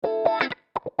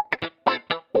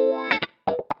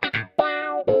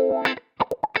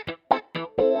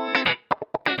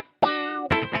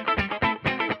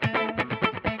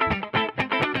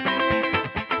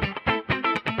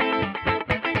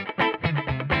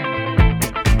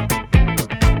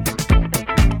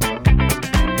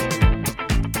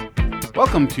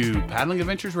Welcome to Paddling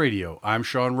Adventures Radio. I'm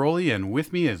Sean Rowley, and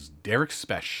with me is Derek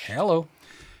Spesh. Hello.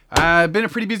 Been a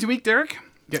pretty busy week, Derek.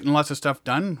 Getting lots of stuff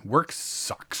done. Work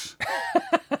sucks.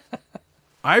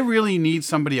 I really need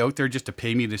somebody out there just to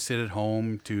pay me to sit at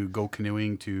home, to go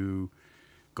canoeing, to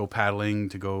go paddling,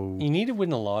 to go... You need to win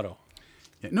the lotto.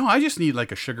 Yeah, no, I just need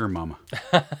like a sugar mama.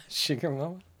 Sugar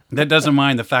mama? That doesn't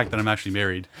mind the fact that I'm actually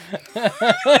married.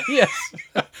 Yes.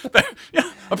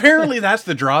 Yeah, apparently that's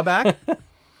the drawback.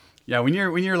 Yeah, when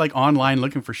you're like online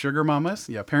looking for sugar mamas,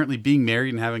 yeah, apparently being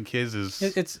married and having kids is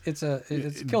It's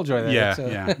killjoy. There.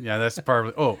 Yeah. That's part of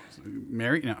it. Oh,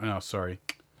 married? No, sorry,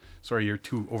 you're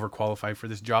too overqualified for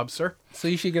this job, sir. So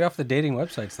you should get off the dating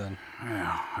websites then.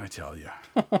 Yeah, I tell you.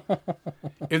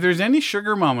 If there's any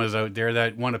sugar mamas out there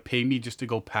that want to pay me just to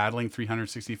go paddling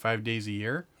 365 days a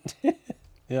year,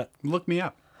 Yeah. look me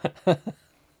up.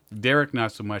 Derek,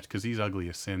 not so much, because he's ugly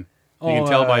as sin. You can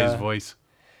tell by his voice.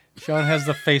 Sean has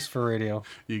the face for radio.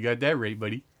 You got that right,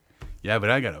 buddy. Yeah, but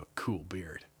I got a cool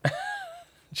beard.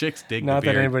 Chicks dig the Not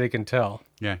beard. that anybody can tell.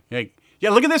 Yeah.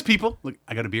 Look at this, people. Look,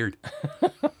 I got a beard.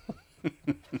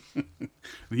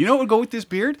 You know what would go with this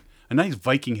beard? A nice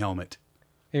Viking helmet.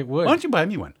 It would. Why don't you buy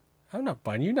me one? I'm not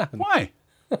buying you nothing. Why?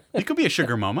 You could be a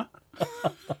sugar mama.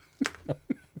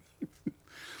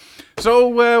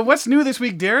 So, what's new this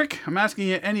week, Derek? I'm asking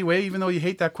you anyway, even though you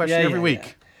hate that question every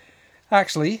week. Yeah.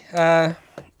 Actually,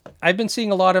 I've been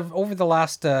seeing a lot of, over the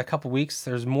last couple weeks,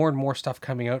 there's more and more stuff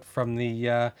coming out from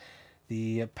the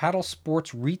Paddle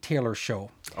Sports Retailer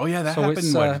Show. Oh, yeah, that So happened,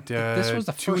 it's, this was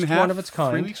the first one of its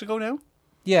kind. 3 weeks ago now?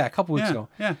 Yeah, a couple weeks ago.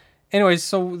 Yeah. Anyways,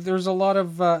 so there's a lot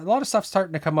of stuff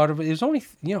starting to come out of it. It was only,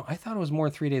 I thought it was more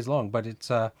than 3 days long, but it's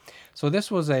so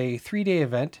this was a 3-day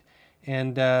event,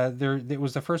 and it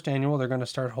was the first annual. They're going to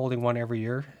start holding one every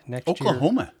year next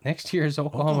Oklahoma. year. Next year is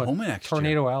Oklahoma next year.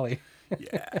 Tornado Alley.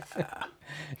 Yeah.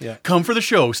 Yeah. Come for the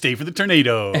show, stay for the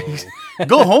tornado.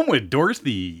 Go home with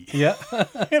Dorothy Yeah.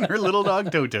 and her little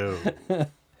dog Toto.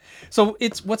 So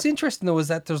what's interesting though is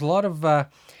that there's a lot of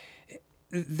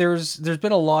there's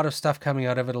been a lot of stuff coming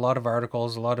out of it, a lot of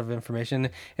articles, a lot of information,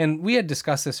 and we had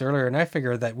discussed this earlier, and I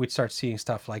figured that we'd start seeing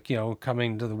stuff like,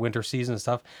 coming to the winter season and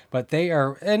stuff, but they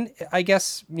are, and I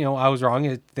guess, I was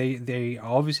wrong. They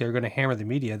obviously are going to hammer the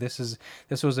media. This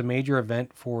was a major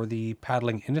event for the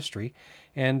paddling industry,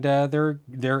 and they're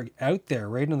out there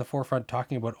right in the forefront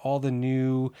talking about all the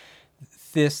new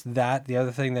this, that, the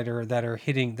other thing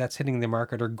that's hitting the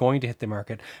market or going to hit the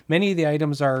market. Many of the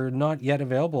items are not yet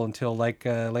available until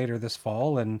later this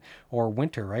fall or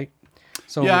winter, right?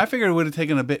 So yeah, I figured it would have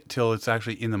taken a bit till it's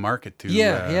actually in the market to.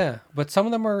 Yeah. But some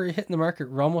of them are hitting the market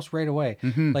almost right away.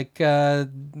 Mm-hmm. Like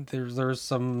there's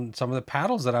some of the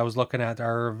paddles that I was looking at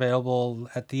are available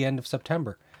at the end of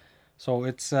September. So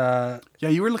it's Yeah,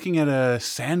 you were looking at a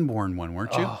Sanborn one,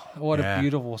 weren't you? Oh, what a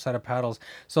beautiful set of paddles.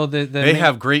 So they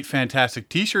have great, fantastic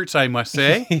T-shirts, I must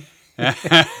say.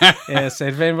 Yes,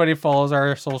 if anybody follows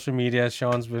our social media,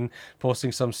 Sean's been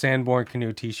posting some Sanborn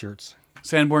Canoe T-shirts.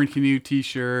 Sanborn Canoe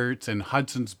T-shirts and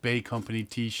Hudson's Bay Company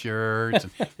T-shirts.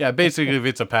 Yeah, basically, if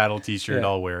it's a paddle T-shirt,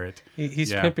 I'll wear it.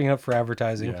 He's pimping up for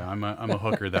advertising. Yeah, I'm a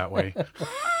hooker that way.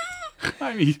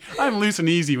 I mean, I'm loose and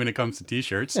easy when it comes to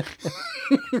T-shirts.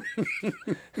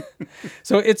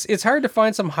 So it's hard to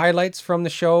find some highlights from the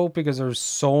show because there's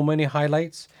so many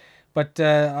highlights. But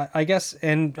I guess,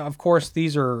 and of course,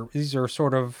 these are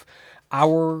sort of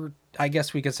our, I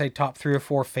guess we could say, top 3 or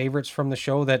 4 favorites from the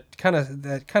show that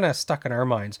kind of stuck in our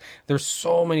minds. There's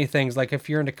so many things. Like if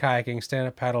you're into kayaking,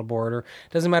 stand-up paddleboard, or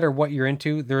doesn't matter what you're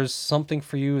into, there's something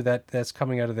for you that's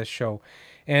coming out of this show.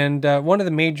 And one of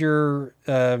the major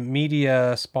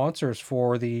media sponsors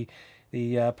for the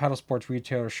Paddle Sports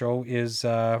Retailer Show is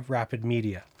Rapid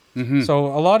Media. Mm-hmm. So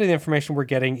a lot of the information we're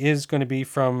getting is going to be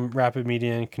from Rapid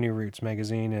Media and Canoe Roots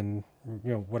magazine and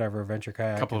whatever, Adventure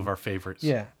Kayak. A couple of our favorites.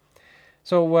 Yeah.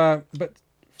 So but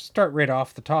start right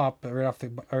off the top, right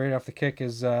off the kick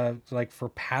is like for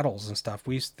paddles and stuff.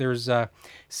 There's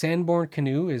Sanborn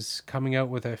Canoe is coming out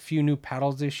with a few new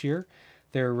paddles this year.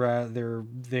 They've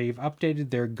updated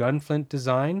their Gunflint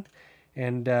design,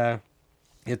 and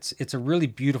it's a really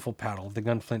beautiful paddle. The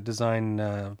Gunflint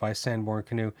design by Sanborn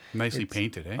Canoe, Nicely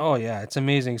painted, eh? Oh yeah, it's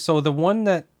amazing. So the one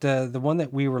that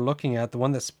we were looking at, the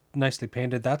one that's nicely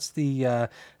painted, that's the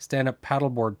stand-up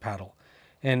paddleboard paddle.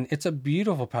 And it's a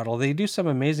beautiful paddle. They do some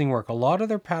amazing work. A lot of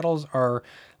their paddles are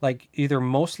like either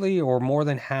mostly or more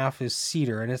than half is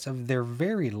cedar, and they're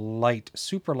very light,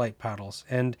 super light paddles.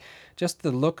 And just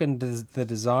the look and the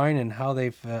design and how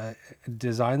they've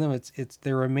designed them,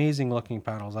 they're amazing looking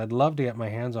paddles. I'd love to get my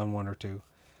hands on one or two.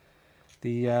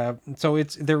 They're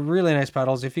really nice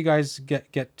paddles. If you guys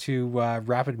get to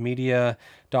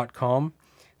rapidmedia.com,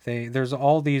 There's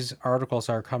all these articles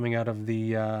are coming out of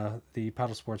the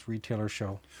Paddle Sports Retailer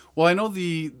Show. Well, I know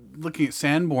looking at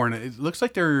Sanborn, it looks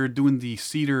like they're doing the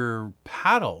cedar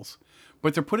paddles,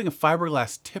 but they're putting a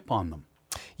fiberglass tip on them.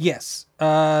 Yes.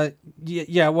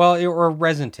 Yeah. Well, or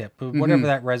resin tip, whatever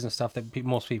that resin stuff that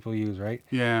most people use, right?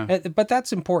 Yeah. But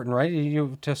that's important, right?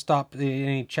 You to stop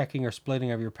any checking or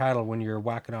splitting of your paddle when you're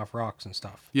whacking off rocks and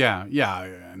stuff. Yeah,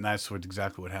 and that's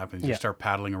exactly what happens. You Yeah. start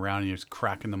paddling around and you're just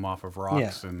cracking them off of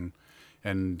rocks and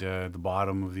the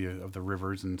bottom of the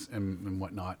rivers and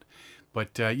whatnot.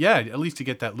 But at least to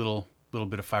get that little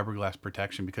bit of fiberglass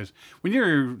protection, because when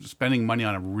you're spending money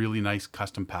on a really nice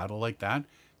custom paddle like that,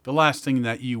 the last thing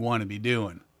that you want to be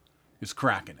doing is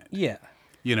cracking it. Yeah.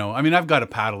 You know, I mean, I've got a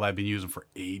paddle I've been using for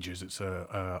ages. It's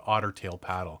a otter tail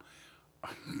paddle.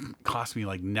 Cost me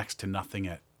like next to nothing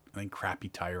at, I think, Crappy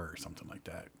Tire or something like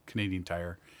that, Canadian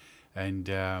Tire. And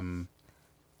I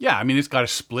mean, it's got a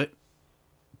split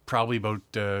probably about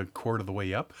a quarter of the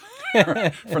way up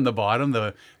from the bottom.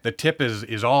 The tip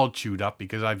is all chewed up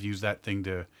because I've used that thing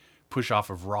to push off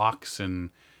of rocks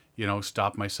and,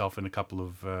 stop myself in a couple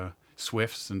of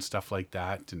swifts and stuff like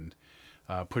that, and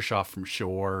push off from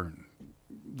shore and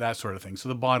that sort of thing. So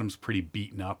the bottom's pretty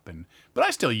beaten up, but I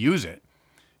still use it.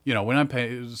 When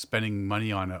I'm spending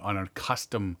money on a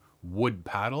custom wood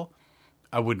paddle,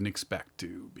 I wouldn't expect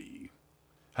to be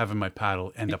having my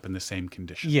paddle end up in the same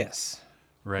condition. Yes.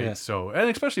 Right. Yeah. So, and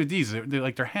especially with these, they're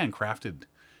handcrafted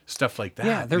stuff like that.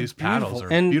 Yeah, they're these paddles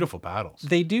beautiful. are beautiful paddles.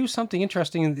 They do something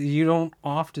interesting that you don't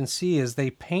often see is they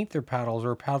paint their paddles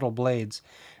or paddle blades.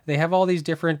 They have all these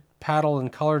different paddle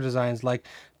and color designs. Like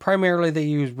primarily they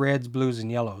use reds, blues,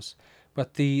 and yellows.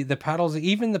 But the paddles,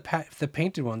 even the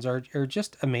painted ones, are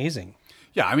just amazing.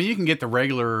 Yeah, I mean, you can get the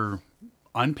regular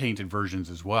unpainted versions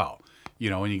as well.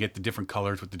 And you get the different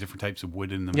colors with the different types of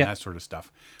wood in them and that sort of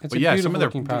stuff. It's a beautiful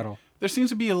looking paddle. There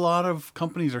seems to be a lot of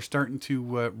companies are starting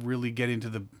to really get into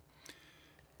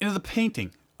the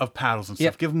painting of paddles and stuff.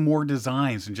 Yep. Give them more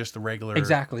designs than just the regular.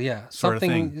 Exactly, yeah. Sort of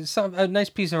Something, a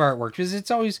nice piece of artwork, because it's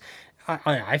always.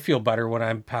 I feel better when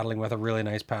I'm paddling with a really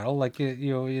nice paddle. Like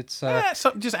it's.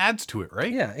 Something just adds to it,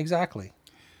 right? Yeah, exactly.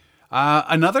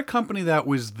 Another company that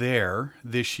was there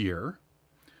this year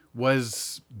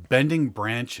was Bending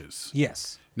Branches.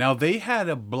 Yes. Now they had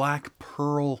a black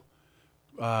pearl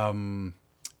paddle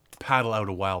out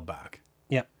a while back.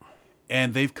 Yep.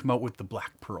 And they've come out with the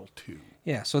black pearl too.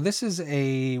 Yeah, so this is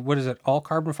all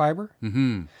carbon fiber?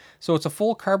 Mm-hmm. So it's a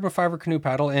full carbon fiber canoe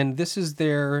paddle, and this is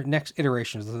their next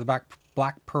iteration, the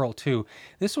Black Pearl 2.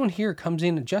 This one here comes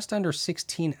in just under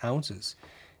 16 ounces.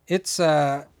 It's,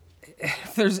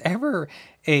 if there's ever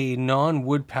a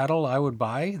non-wood paddle I would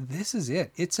buy, this is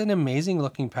it. It's an amazing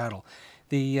looking paddle.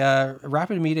 The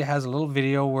Rapid Media has a little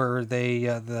video where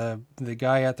the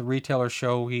guy at the retailer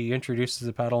show, he introduces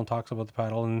the paddle and talks about the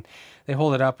paddle, and they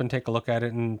hold it up and take a look at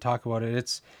it and talk about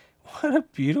it. What a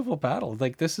beautiful paddle.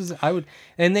 Like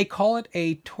and they call it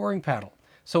a touring paddle.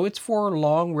 So it's for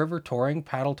long river touring,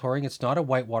 paddle touring. It's not a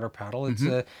whitewater paddle. It's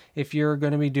if you're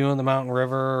going to be doing the Mountain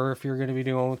River, or if you're going to be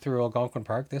doing through Algonquin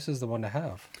Park, this is the one to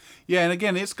have. Yeah, and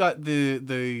again, it's got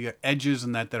the edges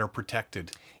and that are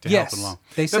protected to Yes, help it along.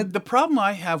 they said the problem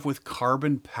I have with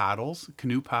carbon paddles,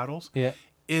 canoe paddles, Yeah.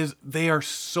 is they are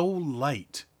so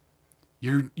light.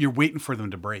 You're waiting for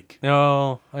them to break.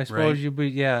 No, I suppose Right. you'd be.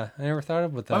 Yeah, I never thought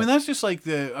about that. I mean, that's just like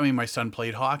my son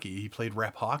played hockey. He played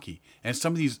rep hockey. And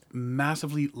some of these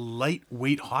massively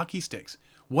lightweight hockey sticks,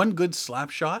 one good slap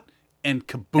shot and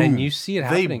kaboom. And you see it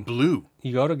happening. They blew.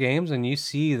 You go to games and you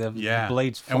see the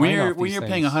blades And flying when off you're these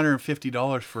paying things.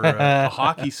 $150 for a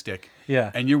hockey stick,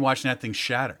 Yeah. and you're watching that thing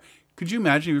shatter, could you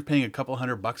imagine if you're paying a couple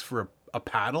 $100 for a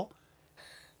paddle,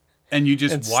 and you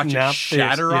just And watch it snap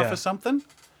shatter off yeah. of something?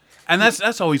 And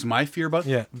that's always my fear about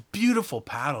Yeah. beautiful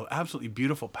paddle, absolutely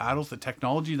beautiful paddles. The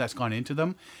technology that's gone into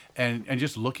them, and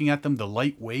just looking at them, the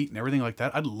lightweight and everything like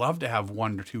that. I'd love to have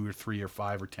 1 or 2 or 3 or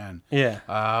 5 or 10. Yeah.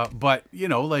 But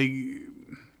like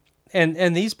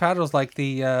And these paddles, like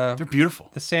they're beautiful.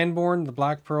 the Sanborn, the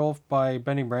Black Pearl by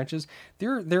Bending Branches,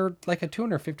 they're like a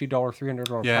 $250,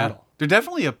 $300 Yeah, paddle. they're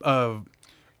definitely an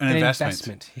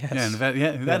investment. Yes.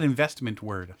 That investment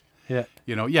word. Yeah.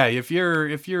 If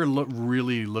you're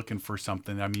really looking for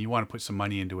something, I mean, you want to put some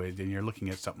money into it, then you're looking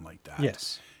at something like that.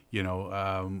 Yes.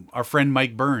 Our friend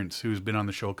Mike Burns, who's been on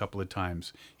the show a couple of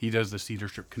times, he does the cedar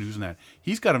strip canoes and that.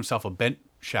 He's got himself a bent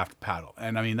shaft paddle,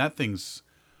 and I mean that thing's.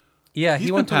 Yeah, He's he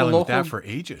been went to a paddling local. with that for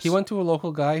ages. He went to a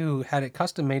local guy who had it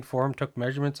custom made for him. Took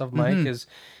measurements of Mike, his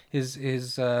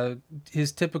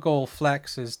typical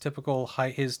flex, his typical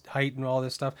height, his height, and all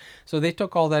this stuff. So they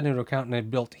took all that into account and they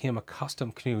built him a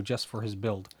custom canoe just for his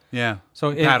build. Yeah.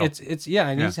 So paddle. it's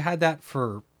and he's had that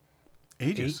for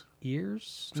Ages. 8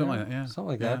 years, Something now? like that, yeah. Something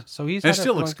like Yeah. that. So he's And it had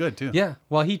still for looks long- good, too. Yeah,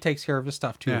 well, he takes care of his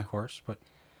stuff too, Yeah. of course. But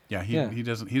Yeah, Yeah. he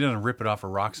doesn't rip it off of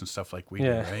rocks and stuff like we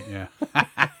Yeah. do, right? Yeah.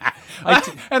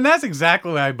 And that's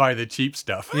exactly why I buy the cheap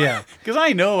stuff. Yeah. Because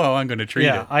I know how I'm going to treat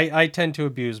yeah, it. I tend to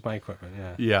abuse my equipment.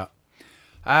 Yeah.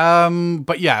 Yeah.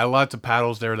 But yeah, lots of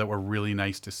paddles there that were really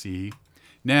nice to see.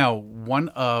 Now,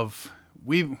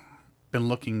 we've been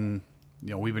looking,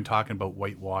 we've been talking about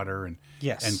whitewater and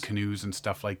Yes. and canoes and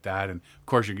stuff like that. And of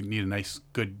course, you need a nice,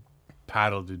 good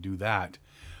paddle to do that.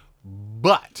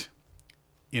 But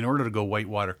in order to go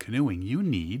whitewater canoeing, you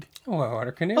need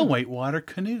Whitewater canoe. a whitewater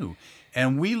canoe.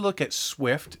 And we look at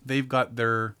Swift. They've got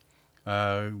their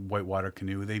whitewater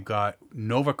canoe. They've got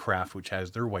Novacraft, which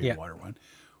has their whitewater one.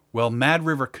 Well, Mad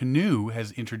River Canoe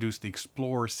has introduced the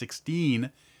Explorer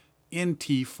 16 in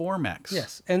T4MX.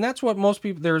 Yes, and that's what most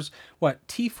people. There's what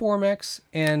T4MX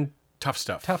and Tough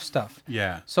stuff. Tough Stuff.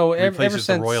 Yeah. So ever Replaces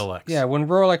since the Royal X. yeah, when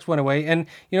Royal X went away, and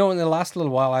in the last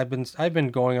little while, I've been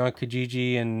going on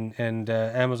Kijiji and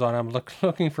Amazon. I'm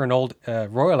looking for an old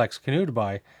Royal X canoe to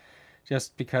buy,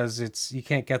 just because you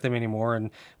can't get them anymore.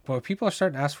 And but people are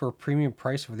starting to ask for a premium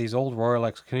price for these old Royal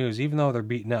X canoes, even though they're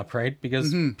beaten up, right?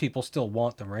 Because people still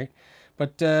want them, right?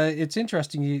 But it's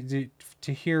interesting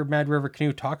to hear Mad River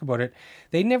Canoe talk about it.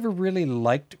 They never really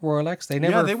liked Royal X. They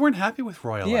weren't happy with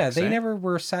Royal X. they never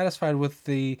were satisfied with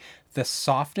the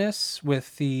softness,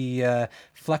 with the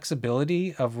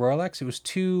flexibility of Royal X. It was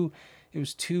too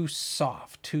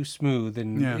soft, too smooth,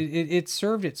 and Yeah. it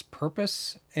served its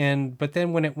purpose. But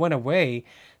then when it went away,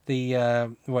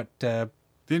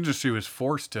 The industry was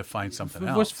forced to find something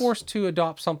else. was forced to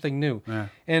adopt something new. Yeah.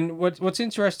 And what's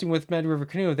interesting with Mad River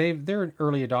Canoe, they're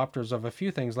early adopters of a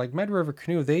few things. Like Mad River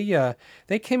Canoe,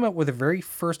 they came up with the very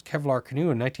first Kevlar canoe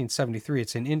in 1973.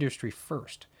 It's an industry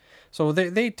first. So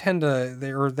they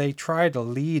try to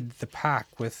lead the pack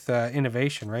with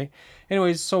innovation, right?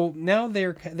 Anyways, so now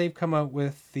they've come out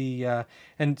with the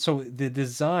and so the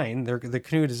design, the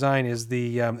canoe design is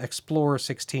the Explorer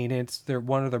 16. They're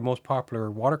one of their most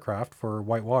popular watercraft for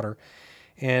whitewater,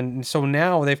 and so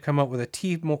now they've come out with a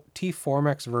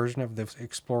T4MX version of the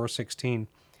Explorer 16.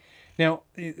 Now,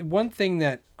 one thing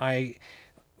that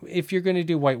if you're going to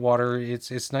do whitewater,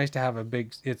 it's nice to have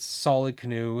it's solid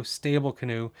canoe, stable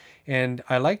canoe, and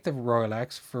I like the Royal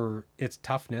X for its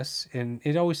toughness, and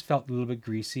it always felt a little bit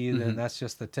greasy, and that's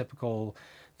just the typical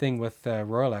thing with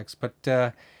Royal X. But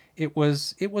it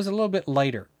was a little bit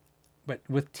lighter. But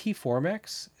with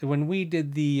T4MX, when we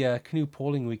did the canoe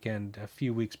polling weekend a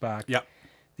few weeks back, Yep.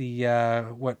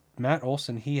 Matt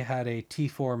Olson, he had a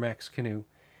T4MX canoe,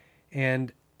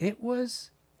 and it was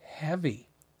heavy.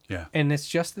 Yeah. And it's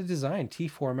just the design.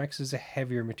 T4MX is a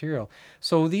heavier material.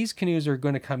 So these canoes are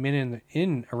going to come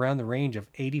in around the range of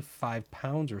 85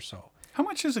 pounds or so. How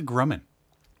much is a Grumman?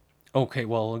 Okay,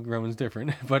 well, Grumman's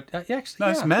different. But actually,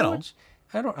 No, it's how metal. much?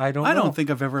 I don't know. I don't think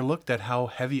I've ever looked at how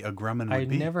heavy a Grumman would I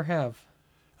be. never have.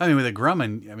 I mean, with a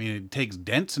Grumman, it takes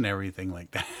dents and everything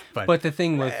like that. But the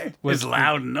thing was it's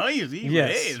loud and noisy. But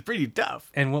Yes. hey, it's pretty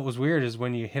tough. And what was weird is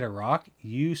when you hit a rock,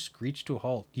 you screeched to a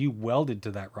halt. You welded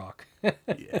to that rock.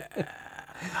 Yeah.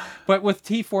 But with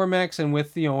T4MX and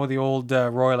with the old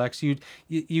Royal X,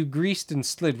 you greased and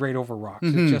slid right over rocks.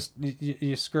 It just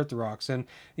you skirt the rocks, and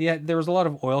there was a lot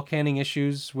of oil canning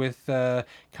issues with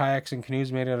kayaks and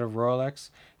canoes made out of Royal X.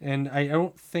 And I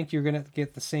don't think you're gonna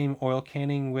get the same oil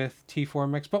canning with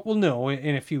T4MX, but we'll know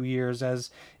in a few years as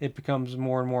it becomes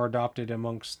more and more adopted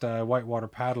amongst whitewater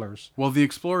paddlers. Well, the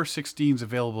Explorer 16 is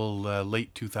available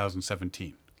late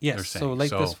 2017. they're Yes, saying. so late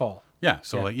this fall. Yeah,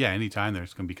 so Yeah. anytime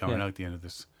there's going to be coming Yeah. out at the end of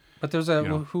this. But there's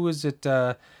who is it?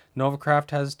 Novacraft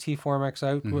has T4MX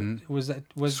out.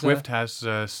 Was Swift has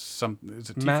some. Is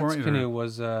it T4? Matt's or- canoe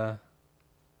was it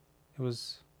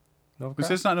was Novacraft. Was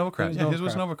this not Novacraft? was Yeah, his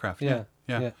was Novacraft. Novacraft. Yeah,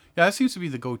 Yeah. yeah. That seems to be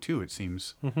the go-to. It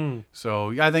seems. Mm-hmm.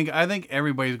 So I think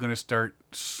everybody's going to start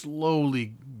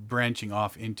slowly branching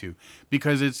off into,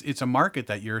 because it's a market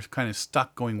that you're kind of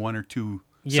stuck going one or two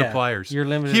Yeah, suppliers. you're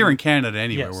limited. Here in Canada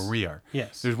anyway, Yes. where we are.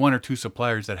 Yes. There's one or two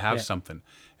suppliers that have Yeah. something,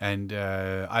 and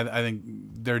I think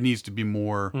there needs to be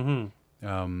more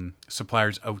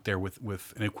suppliers out there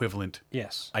with an equivalent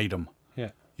Yes. item,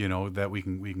 Yeah. that we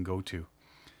can go to.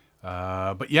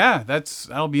 But yeah,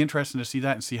 that'll be interesting to see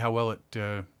that and see how well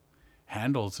it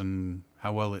handles and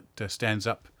how well it stands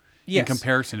up in Yes.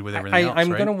 comparison with everything else.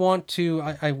 I'm right? gonna want to.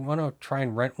 I want to try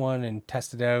and rent one and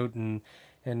test it out and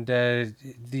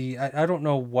I don't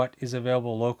know what is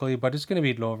available locally, but it's going to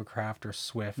be Novacraft or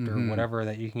Swift or whatever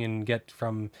that you can get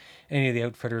from any of the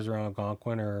outfitters around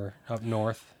Algonquin or up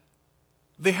north.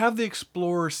 They have the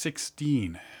Explorer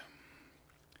 16. I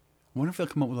wonder if they'll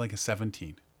come up with like a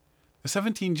 17. The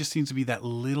 17 just seems to be that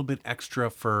little bit extra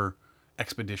for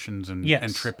expeditions and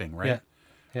tripping, right? Yeah.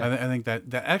 Yeah. I think that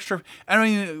extra. I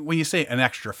mean, when you say an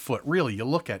extra foot, really, you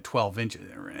look at 12 inches,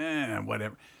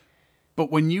 whatever.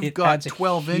 But when you've got adds a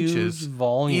 12 huge inches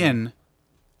volume. in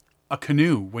a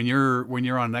canoe, when you're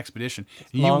on an expedition,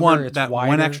 you longer, want it's that one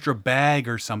wider. extra bag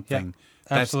or something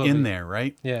that's absolutely. in there,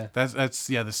 right? Yeah. That's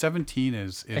The 17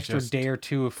 is Extra just day or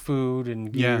two of food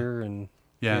and gear and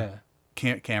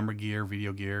camera gear,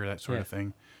 video gear, that sort of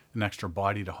thing. An extra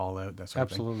body to haul out, that sort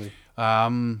absolutely.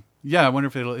 of thing. I wonder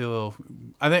if it'll.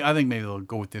 I think maybe they'll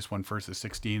go with this one first, the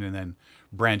 16, and then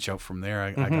branch out from there.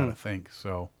 I gotta think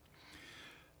so.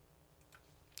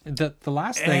 The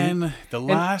last thing, And the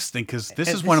last thing, because this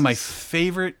is one of my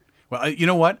favorite. Well, you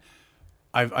know what?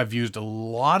 I've used a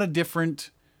lot of different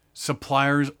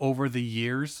suppliers over the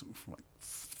years, for like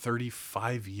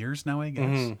 35 years now, I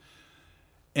guess.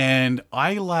 And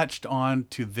I latched on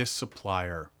to this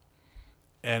supplier,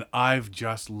 and I've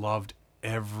just loved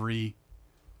every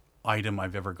item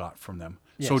I've ever got from them.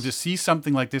 So Yes. to see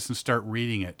something like this and start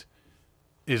reading it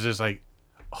is just like,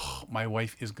 oh, my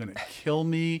wife is going to kill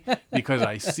me because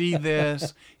I see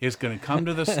this. It's going to come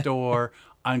to the store.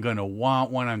 I'm going to want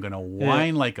one. I'm going to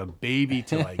whine like a baby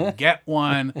till I get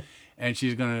one. And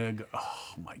she's going to go,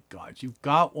 oh, my God, you've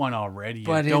got one already.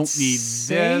 But you don't it's need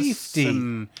safety. this.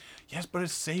 And yes, but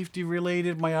it's safety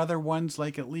related. My other one's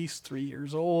like at least 3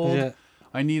 years old. Yeah.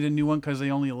 I need a new one because they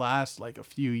only last like a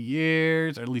few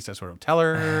years. Or at least that's what I'll tell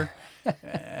her.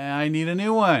 I need a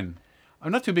new one.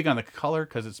 I'm not too big on the color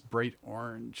because it's bright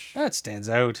orange. that stands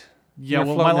out. Yeah, You're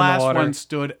well, my floating in the last water. one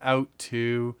stood out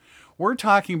too. We're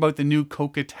talking about the new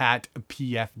Kokatat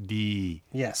PFD.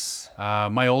 Yes.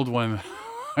 My old one,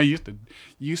 I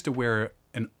used to wear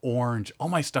an orange. All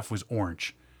my stuff was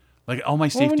orange. Like all my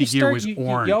Well, when safety you gear start, was you,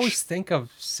 orange. You always think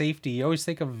of safety. You always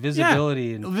think of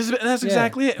visibility. And That's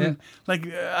exactly it. And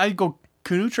like I go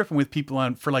canoe tripping with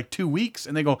people for like 2 weeks,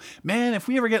 and they go, "Man, if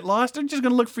we ever get lost, they're just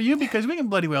gonna look for you because we can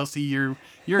bloody well see your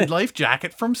life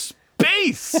jacket from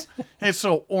space. It's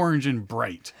so orange and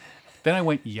bright." Then I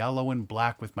went yellow and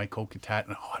black with my Kokatat,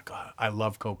 and oh God, I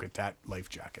love Kokatat life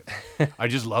jacket. I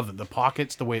just love it. The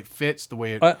pockets, the way it fits, the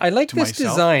way it. I like to this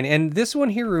myself. design, and this one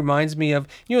here reminds me of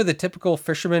the typical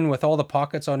fisherman with all the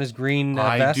pockets on his green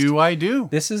vest. I do.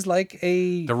 This is like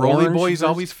a The Rolly orange Boys version.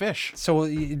 always fish. So,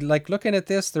 like looking at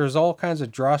this, there's all kinds of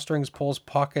drawstrings, pulls,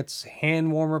 pockets,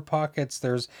 hand warmer pockets.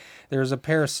 There's a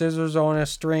pair of scissors on a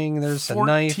string. There's a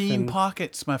knife. 14 And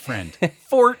pockets, my friend.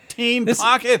 14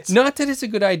 pockets. not that it's a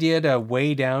good idea to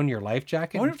weigh down your life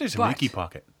jacket. I wonder if there's a but- Mickey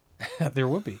pocket. There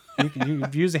would be. You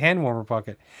use a hand warmer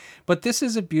pocket, but this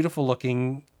is a beautiful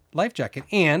looking life jacket,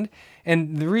 and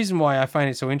the reason why I find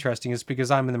it so interesting is because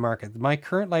I'm in the market. My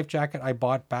current life jacket I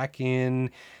bought back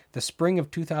in the spring of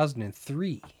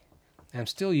 2003. I'm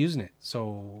still using it,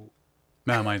 so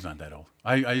No, mine's not that old.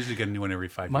 I usually get a new one every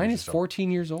 5 years. mine or is so.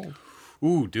 14 years old.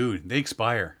 Ooh, dude, they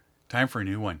expire. Time for a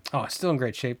new one. Oh, it's still in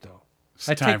great shape though. It's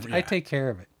I time take for- I yeah. take care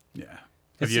of it. Yeah.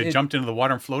 Have you It- jumped into the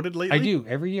water and floated lately? I do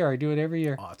every year. I do it every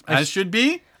year. Awesome. As should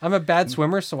be. I'm a bad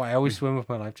swimmer, so I always swim with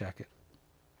my life jacket.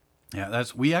 Yeah,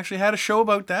 we actually had a show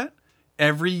about that.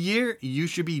 Every year, you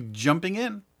should be jumping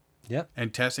in Yep.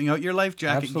 and testing out your life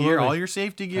jacket Absolutely. gear, all your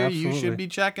safety gear. You Absolutely. should be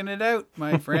checking it out,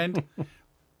 my friend.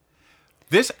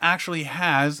 This actually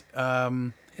has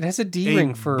It has a a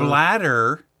D-ring for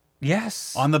bladder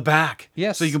yes. on the back.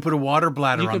 Yes. So you can put a water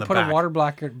bladder You on could the put back. a water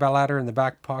bladder in the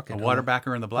back pocket. A water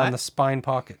backer in the on black. the spine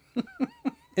pocket.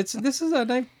 This is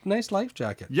a nice life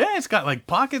jacket. Yeah, it's got like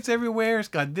pockets everywhere. It's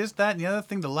got this, that, and the other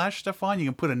thing to lash stuff on. You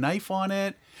can put a knife on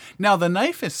it. Now the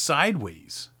knife is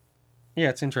sideways Yeah,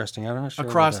 it's interesting. I'm not sure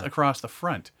across about that. across the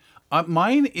front.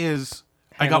 Mine is.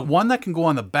 I got Handle. one that can go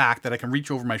on the back that I can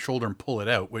reach over my shoulder and pull it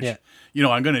out. Which Yeah.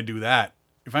 I'm going to do that.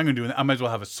 If I'm going to do that, I might as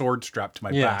well have a sword strapped to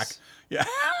my Yes. back. Yeah,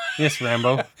 Yes,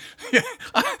 Rambo.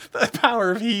 the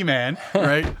power of He-Man,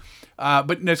 right?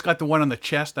 But it's got the one on the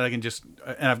chest that I can just,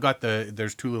 and I've got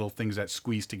there's two little things that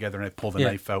squeeze together, and I pull the Yeah.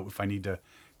 knife out if I need to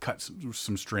cut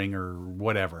some string or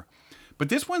whatever. But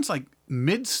this one's like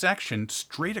midsection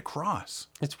straight across,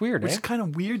 It's weird, which eh? is kind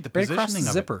of weird. The Right positioning across the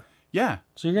of zipper. it. Yeah.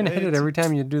 So you're gonna hit it It's- every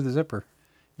time you do the zipper.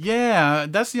 Yeah,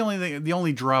 that's the only thing, the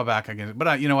only drawback against it.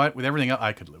 But you know what? With everything else,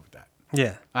 I could live with that.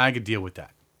 Yeah. I could deal with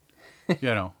that.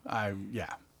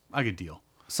 I could deal.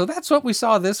 So that's what we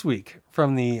saw this week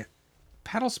from the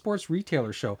Paddle Sports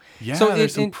Retailer Show. Yeah, so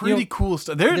there's some pretty cool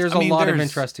stuff. There's a lot of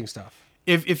interesting stuff.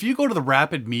 If you go to the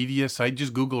Rapid Media site,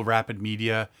 just Google Rapid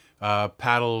Media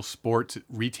Paddle Sports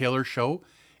Retailer Show.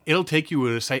 It'll take you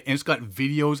to a site, and it's got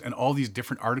videos and all these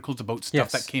different articles about stuff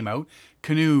Yes. that came out.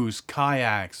 Canoes,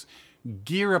 kayaks,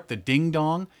 gear up the ding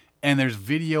dong. and there's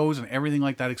videos and everything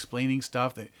like that explaining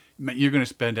stuff that you're going to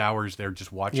spend hours there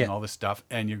just watching all this stuff,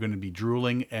 and you're going to be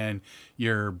drooling, and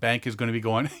your bank is going to be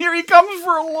going, here he comes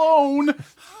for a loan.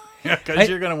 Because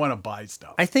you're going to want to buy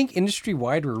stuff. I think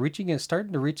industry-wide, we're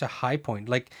starting to reach a high point.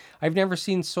 Like, I've never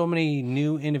seen so many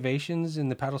new innovations in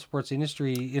the paddle sports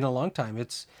industry in a long time.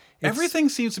 It's everything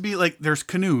seems to be like there's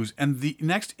canoes, and the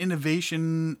next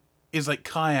innovation is like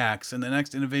kayaks, and the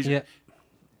next innovation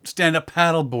stand-up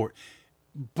paddleboard.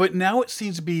 But now it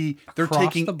seems to be they're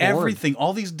taking everything,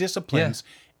 all these disciplines,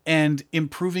 and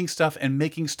improving stuff and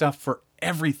making stuff for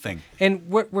everything. And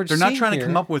what they're not trying to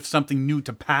come up with something new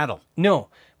to paddle. No.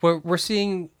 We're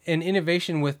seeing an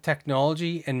innovation with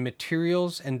technology and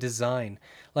materials and design.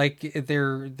 Like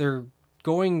they're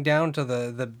going down to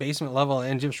the basement level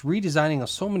and just redesigning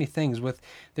so many things with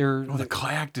the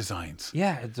kayak designs.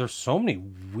 Yeah, there's so many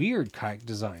weird kayak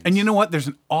designs. And you know what? There's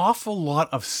an awful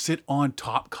lot of sit on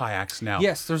top kayaks now.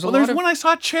 Yes, there's there's one I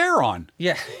saw a chair on.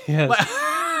 Yeah. Yes.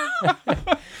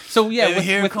 So yeah,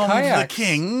 here with comes kayaks, the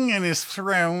king and his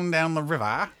throne down the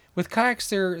river. With kayaks,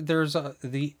 there's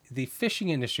the fishing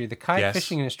industry, the kayak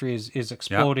fishing industry is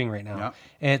exploding right now,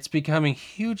 and it's becoming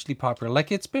hugely popular.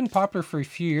 Like, it's been popular for a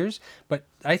few years, but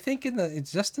I think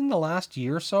it's just in the last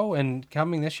year or so, and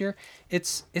coming this year,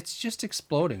 it's just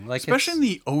exploding. Like, especially in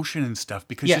the ocean and stuff,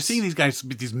 because you're seeing these guys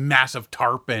with these massive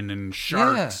tarpon and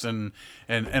sharks and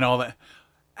all that.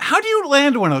 How do you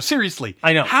land one of those? Seriously,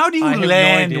 I know. How do you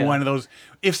land one of those?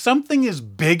 If something is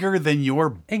bigger than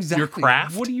your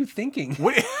craft, what are you thinking?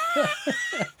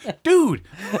 Dude,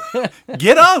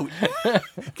 get out.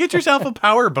 Get yourself a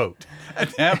power boat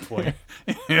at that point.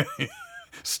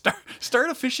 Start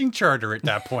a fishing charter at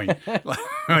that point.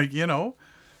 Like, you know.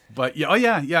 But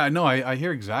yeah. No, I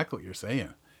hear exactly what you're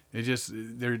saying. It just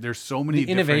there's so many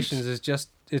innovations is just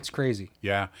it's crazy.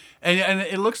 Yeah, and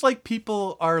it looks like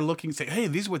people are looking, say, hey,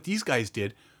 this is what these guys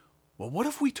did. Well, what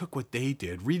if we took what they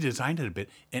did, redesigned it a bit,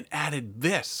 and added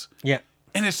this? Yeah,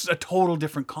 and it's a total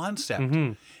different concept.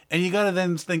 Mm-hmm. And you got to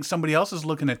then think somebody else is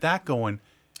looking at that, going,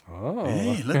 oh,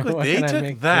 hey, look what they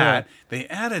took that. Yeah. They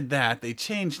added that. They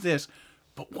changed this.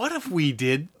 But what if we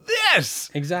did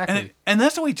this? Exactly. And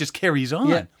that's the way it just carries on.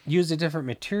 Yeah. Use a different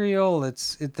material.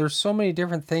 There's so many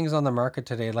different things on the market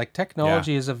today. Like,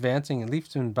 technology is advancing in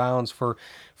leaps and bounds for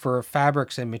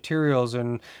fabrics and materials,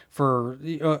 and for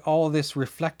all this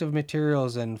reflective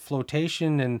materials and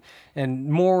flotation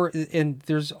and more. And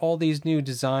there's all these new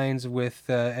designs with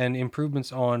and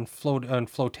improvements on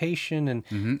flotation, and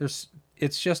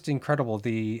it's just incredible,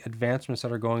 the advancements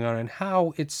that are going on and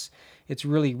how it's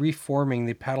really reforming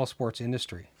the paddle sports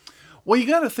industry. Well, you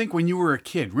got to think, when you were a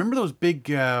kid, remember those big,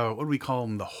 what do we call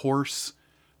them? The horse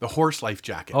life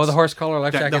jackets. Oh, the horse collar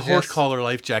life jackets. The horse collar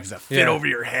life jackets that fit over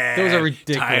your head. Those are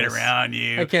ridiculous. Tied around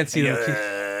you. I can't see them.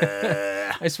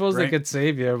 I suppose they could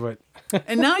save you, but...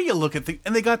 And now you look at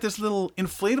and they got this little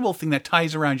inflatable thing that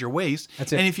ties around your waist.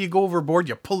 That's it. And if you go overboard,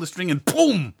 you pull the string and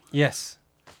boom! Yes.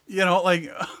 You know, like,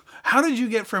 how did you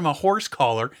get from a horse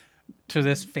collar to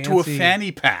this fancy... to a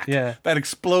fanny pack that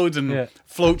explodes and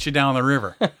floats you down the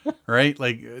river, right?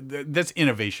 Like, that's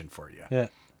innovation for you. Yeah.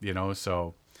 You know,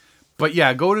 so... But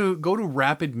yeah, go to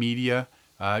Rapid Media,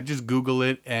 just Google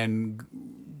it, and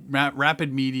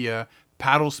Rapid Media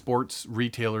Paddle Sports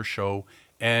Retailer Show,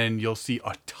 and you'll see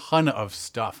a ton of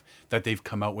stuff that they've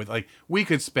come out with. Like, we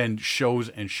could spend shows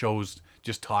and shows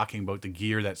just talking about the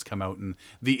gear that's come out and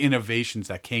the innovations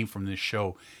that came from this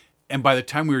show. And by the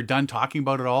time we were done talking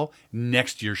about it all,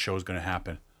 next year's show is going to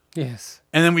happen. Yes.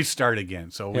 And then we start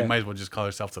again. So we might as well just call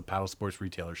ourselves the Paddle Sports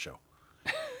Retailer Show.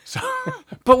 So,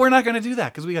 but we're not going to do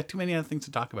that because we got too many other things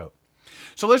to talk about.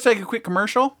 So let's take a quick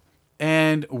commercial,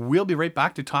 and we'll be right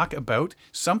back to talk about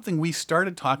something we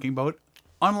started talking about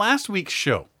on last week's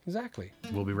show. Exactly.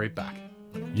 We'll be right back.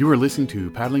 You are listening to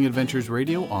Paddling Adventures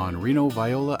Radio on Reno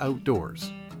Viola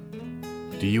Outdoors.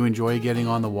 Do you enjoy getting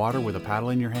on the water with a paddle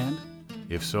in your hand?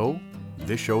 If so,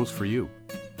 this show's for you.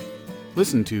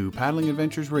 Listen to Paddling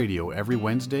Adventures Radio every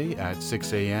Wednesday at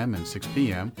 6 a.m. and 6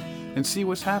 p.m. and see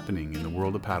what's happening in the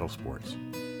world of paddle sports.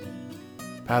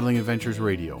 Paddling Adventures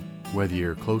Radio, whether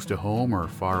you're close to home or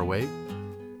far away,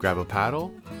 grab a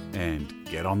paddle and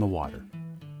get on the water.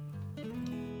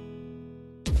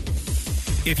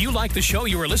 If you like the show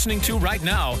you are listening to right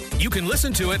now, you can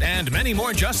listen to it and many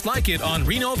more just like it on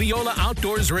Reno Viola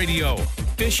Outdoors Radio.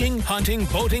 Fishing, hunting,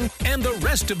 boating, and the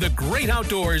rest of the great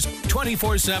outdoors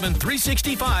 24/7,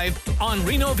 365 on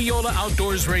Reno Viola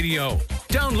Outdoors Radio.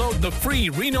 Download the free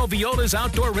Reno Viola's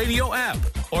Outdoor Radio app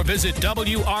or visit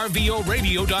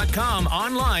WRVOradio.com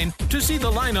online to see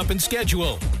the lineup and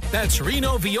schedule. That's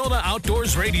Reno Viola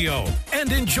Outdoors Radio.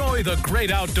 And enjoy the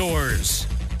great outdoors.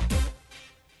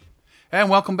 And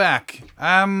welcome back.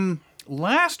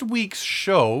 Last week's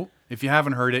show, if you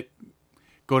haven't heard it,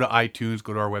 go to iTunes,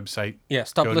 go to our website. Yeah,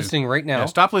 stop listening right now. Yeah,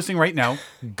 stop listening right now.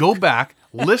 Go back,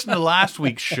 listen to last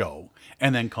week's show,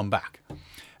 and then come back.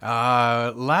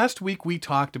 Last week we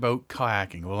talked about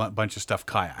kayaking, well, a bunch of stuff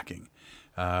kayaking.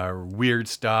 Weird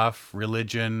stuff,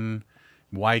 religion,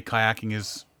 why kayaking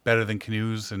is better than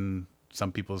canoes in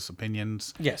some people's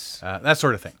opinions. Yes. That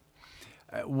sort of thing.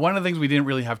 One of the things we didn't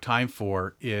really have time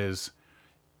for is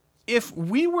if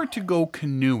we were to go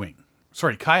kayaking,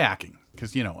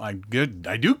 because,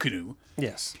 I do canoe.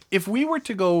 Yes. If we were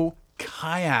to go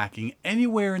kayaking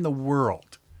anywhere in the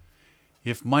world,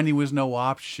 if money was no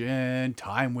option,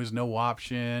 time was no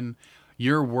option,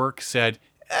 your work said,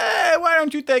 why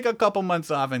don't you take a couple months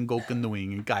off and go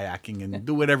canoeing and kayaking and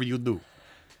do whatever you do?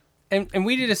 And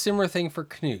we did a similar thing for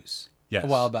canoes Yes. a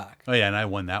while back. Oh, yeah, and I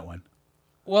won that one.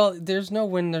 Well, there's no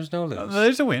win, there's no lose.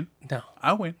 There's a win. No.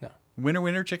 I'll win. No.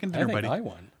 Winner, chicken I dinner, think buddy. I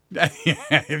won.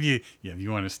 if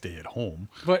you want to stay at home.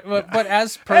 But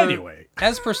as per Anyway.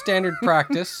 as per standard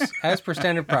practice,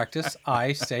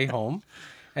 I stay home,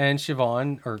 and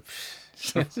Siobhan or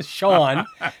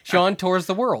Sean tours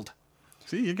the world.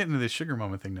 See, you're getting to this sugar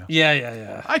mama thing now.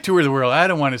 Yeah. I tour the world. I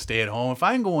don't want to stay at home. If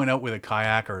I'm going out with a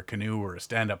kayak or a canoe or a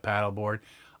stand-up paddleboard,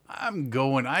 I'm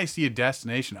going. I see a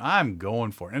destination. I'm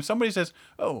going for it. And if somebody says,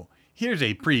 "Oh, here's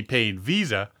a prepaid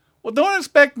visa," well, don't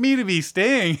expect me to be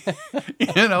staying,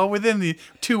 within the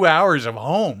 2 hours of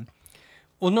home.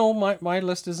 Well, no, my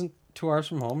list isn't 2 hours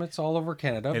from home. It's all over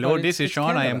Canada. Hello, but this is it's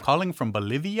Sean. I am Canada. calling from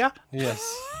Bolivia.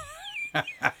 Yes.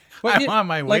 I'm on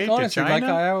my way to honestly,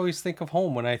 China. I always think of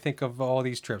home when I think of all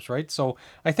these trips, right? So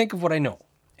I think of what I know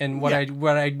and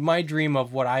my dream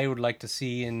of what I would like to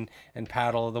see and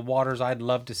paddle, the waters I'd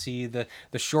love to see, the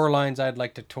shorelines I'd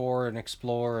like to tour and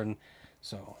explore, and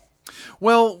so.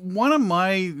 Well, one of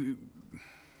my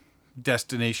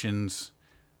destinations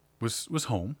was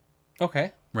home,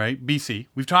 Okay. right? BC.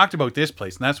 We've talked about this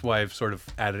place, and that's why I've sort of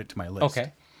added it to my list.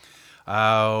 Okay.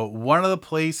 One of the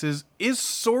places is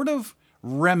sort of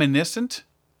reminiscent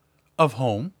of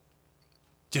home,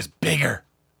 just bigger.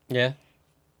 Yeah.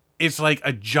 It's like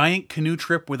a giant canoe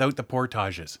trip without the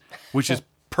portages, which is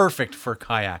perfect for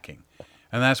kayaking.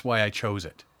 And that's why I chose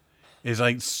it. It's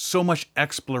like so much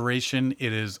exploration.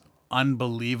 It is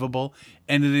unbelievable.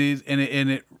 And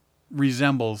it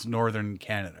resembles northern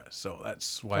Canada. So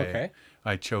that's why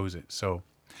I chose it. So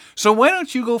why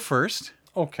don't you go first?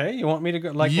 Okay. You want me to go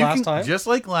last time? Just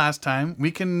like last time, we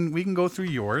can go through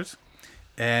yours.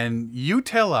 And you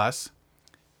tell us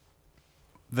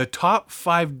the top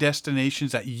 5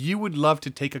 destinations that you would love to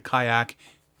take a kayak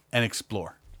and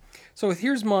explore. So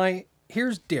here's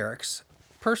Derek's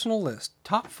personal list.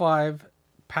 Top 5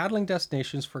 paddling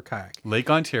destinations for kayak. Lake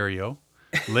Ontario,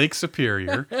 Lake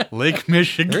Superior, Lake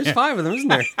Michigan. There's 5 of them, isn't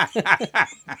there?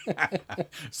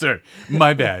 Sir,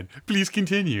 my bad. Please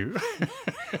continue.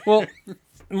 Well,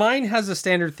 mine has a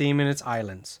standard theme and it's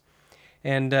islands.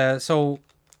 And so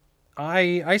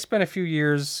I spent a few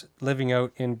years living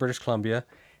out in British Columbia,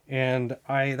 and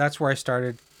that's where I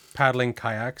started paddling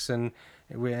kayaks, and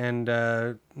I was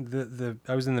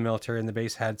in the military, and the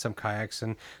base had some kayaks,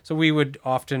 and so we would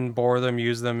often borrow them,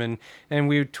 use them, and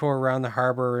we would tour around the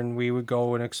harbor, and we would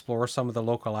go and explore some of the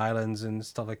local islands and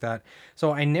stuff like that.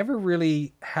 So I never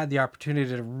really had the opportunity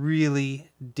to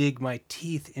really dig my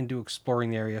teeth into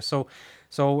exploring the area. So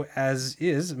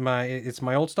it's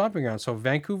my old stomping ground. So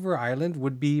Vancouver Island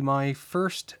would be my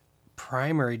first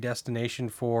primary destination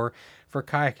for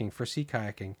kayaking, for sea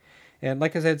kayaking. And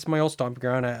like I said, it's my old stomping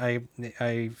ground. I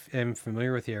am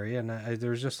familiar with the area, and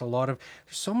there's just there's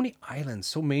so many islands,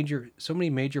 so many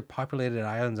major populated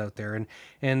islands out there,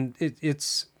 and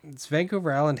it's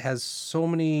Vancouver Island has so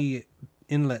many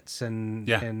inlets and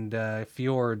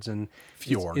fjords, and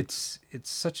it's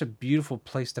such a beautiful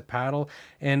place to paddle.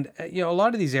 And a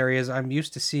lot of these areas I'm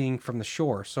used to seeing from the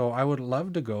shore, so I would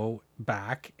love to go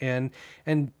back and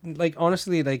like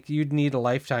honestly, like you'd need a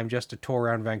lifetime just to tour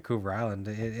around Vancouver Island,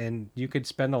 and you could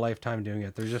spend a lifetime doing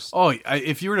it. There's just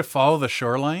if you were to follow the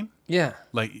shoreline,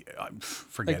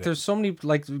 forget it. There's so many,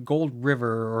 like Gold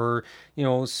River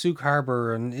or Souk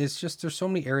Harbor, and there's so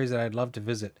many areas that I'd love to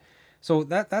visit. So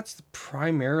that's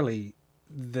primarily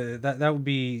that would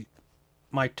be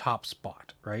my top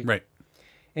spot, right? Right.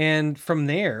 And from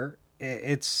there,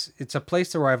 it's a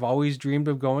place where I've always dreamed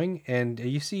of going, and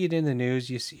you see it in the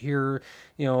news. You hear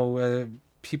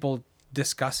people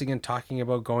discussing and talking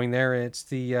about going there. It's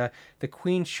the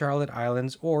Queen Charlotte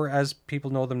Islands, or as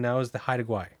people know them now as the Haida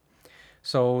Gwaii.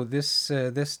 So this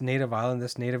native island,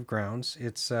 this native grounds,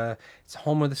 it's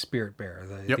home of the spirit bear,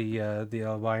 the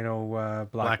albino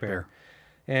black bear.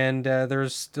 And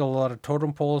there's still a lot of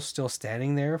totem poles still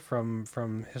standing there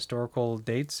from historical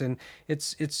dates, and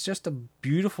it's just a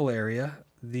beautiful area.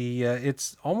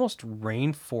 It's almost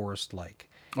rainforest like.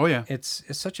 Oh yeah. It's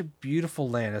such a beautiful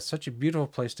land. It's such a beautiful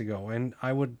place to go, and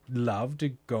I would love to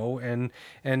go and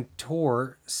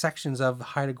tour sections of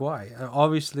Haida Gwaii.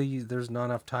 Obviously, there's not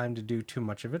enough time to do too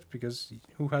much of it because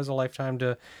who has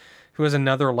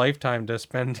another lifetime to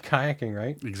spend kayaking,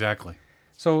 right? Exactly.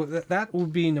 So that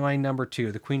would be my number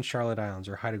 2, the Queen Charlotte Islands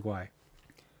or Haida Gwaii.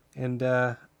 And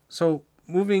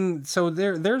so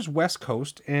there's West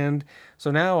Coast, and so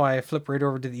now I flip right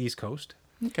over to the East Coast.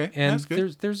 Okay. And that's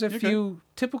good. there's a You're few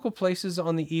typical places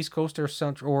on the East Coast or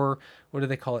Central, or what do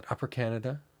they call it, Upper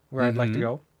Canada, where I'd like to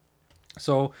go.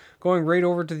 So going right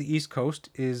over to the East Coast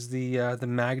is the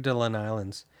Magdalen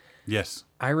Islands. Yes.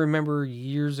 I remember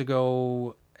years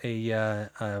ago a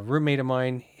roommate of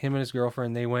mine, him and his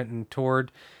girlfriend, they went and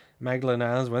toured Magdalen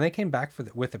Islands. When they came back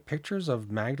with the pictures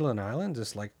of Magdalen Islands,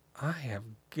 it's like, I have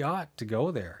got to go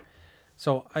there.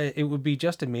 So it would be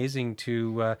just amazing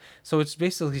to. So it's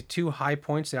basically 2 high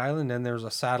points of the island, and there's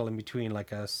a saddle in between,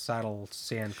 like a saddle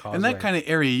sand causeway. And that kind of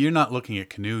area, you're not looking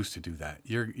at canoes to do that.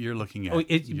 You're looking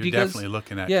at. You're definitely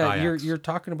looking at kayaks. You're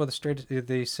talking about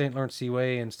the St. Lawrence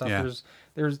Seaway and stuff.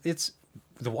 Yeah. It's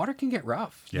the water can get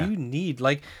rough. Yeah. You need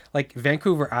like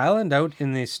Vancouver Island out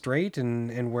in the Strait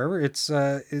and wherever it's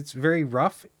very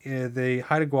rough. The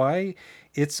Haida Gwaii,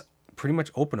 it's pretty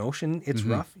much open ocean. It's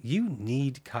rough. You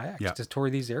need kayaks to tour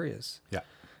these areas. Yeah.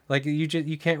 Like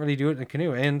you can't really do it in a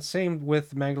canoe. And same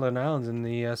with Magdalen Islands and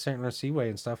the St. Lawrence Seaway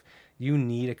and stuff. You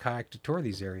need a kayak to tour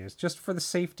these areas just for the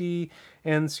safety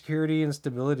and security and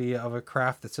stability of a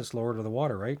craft that sits lower to the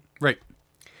water, right? Right.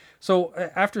 So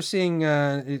after seeing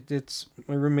it's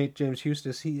my roommate James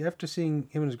Hustis, after seeing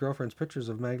him and his girlfriend's pictures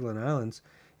of Magdalen Islands,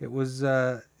 it was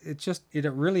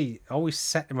it really always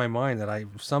set in my mind that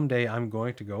someday I'm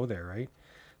going to go there, right?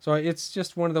 So it's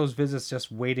just one of those visits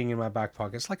just waiting in my back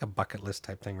pocket. It's like a bucket list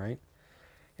type thing, right?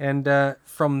 And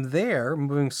from there,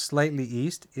 moving slightly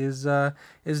east is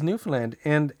Newfoundland,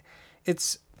 and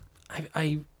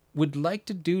I would like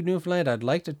to do Newfoundland. I'd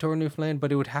like to tour Newfoundland,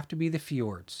 but it would have to be the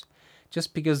fjords.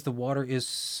 Just because the water is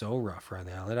so rough around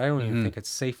the island. I don't even think it's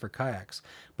safe for kayaks.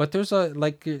 But there's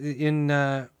in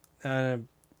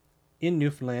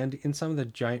Newfoundland, in some of the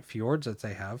giant fjords that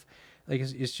they have, like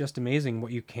it's just amazing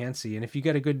what you can see. And if you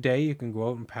get a good day, you can go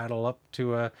out and paddle up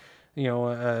to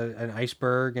an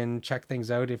iceberg and check things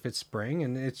out if it's spring.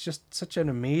 And it's just such an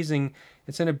amazing.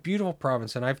 It's in a beautiful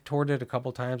province, and I've toured it a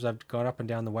couple times. I've gone up and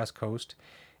down the West Coast,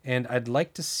 and I'd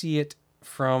like to see it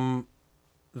from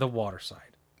the water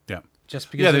side. Yeah. Just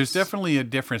because there's definitely a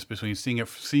difference between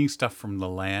seeing stuff from the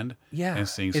land and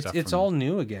seeing stuff it's all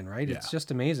new again, right? Yeah. It's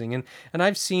just amazing. And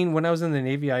I've seen, when I was in the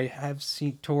Navy, I have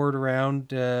toured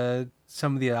around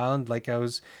some of the island, like I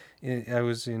was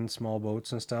in small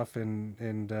boats and stuff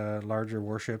and larger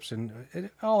warships and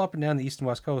all up and down the east and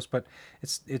west coast, but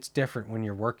it's different when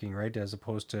you're working, right, as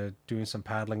opposed to doing some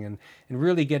paddling and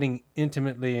really getting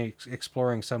intimately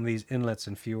exploring some of these inlets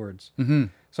and fjords. Mm-hmm.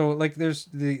 So like there's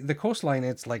the coastline.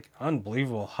 It's like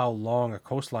unbelievable how long a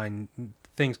coastline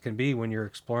things can be when you're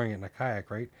exploring it in a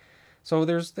kayak, right? So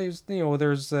there's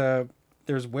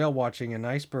whale watching and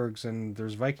icebergs, and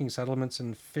there's Viking settlements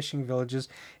and fishing villages.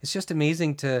 It's just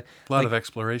amazing to a lot of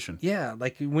exploration. Yeah,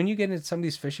 like when you get into some of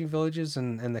these fishing villages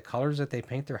and the colors that they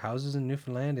paint their houses in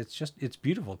Newfoundland, it's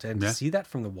beautiful to see that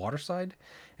from the water side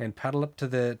and paddle up to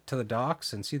the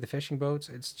docks and see the fishing boats.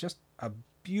 It's just a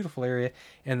beautiful area,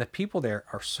 and the people there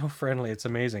are so friendly. It's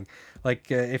amazing. Like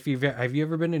have you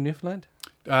ever been to Newfoundland?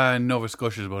 Nova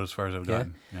Scotia is about as far as I've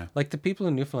gotten. Yeah. Like the people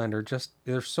in Newfoundland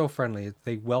they're so friendly.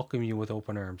 They welcome you with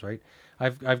open arms, right?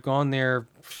 I've gone there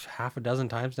half a dozen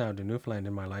times now to Newfoundland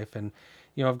in my life, and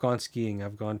I've gone skiing,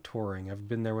 I've gone touring, I've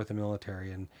been there with the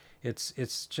military, and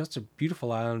it's just a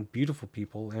beautiful island, beautiful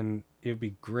people, and it would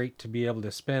be great to be able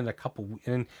to spend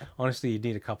and honestly you'd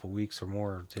need a couple weeks or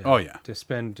more to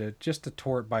spend just to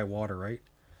tour it by water, right?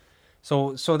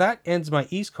 So that ends my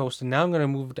East Coast, and now I'm going to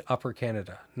move to Upper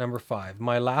Canada, number 5,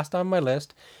 my last on my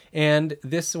list. And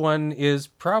this one is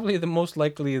probably the most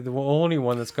likely, the only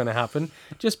one that's going to happen,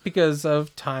 just because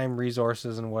of time,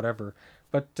 resources, and whatever.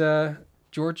 But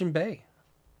Georgian Bay.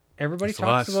 Everybody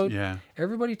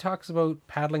talks about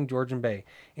paddling Georgian Bay,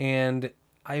 and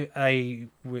I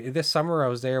this summer I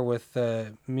was there with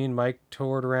me and Mike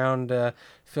toured around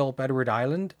Philip Edward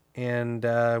Island, and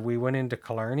we went into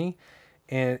Killarney,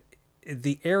 and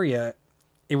the area,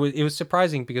 it was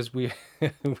surprising because we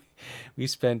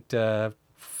spent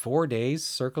 4 days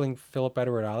circling Philip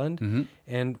Edward Island,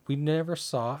 and we never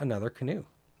saw another canoe.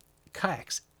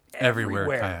 Kayaks everywhere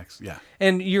kayaks. Yeah.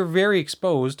 And you're very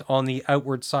exposed on the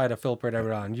outward side of Philip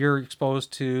Edward Island. You're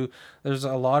exposed to, there's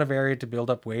a lot of area to build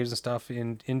up waves and stuff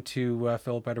into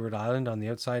Philip Edward Island on the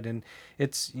outside. And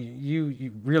it's,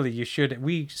 you really, you should,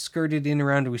 we skirted in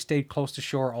around, we stayed close to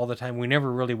shore all the time. We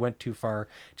never really went too far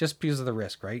just because of the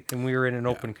risk, right? And we were in an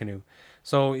open canoe.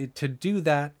 So to do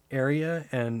that area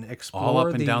and explore all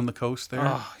up and down the coast there.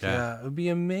 Oh, yeah, it would be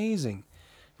amazing.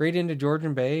 Right into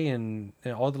Georgian Bay and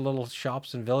all the little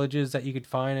shops and villages that you could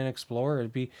find and explore.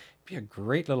 It'd be a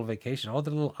great little vacation. All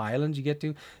the little islands you get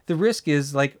to. The risk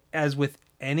is, like, as with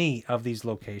any of these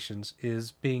locations,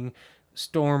 is being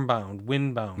storm-bound,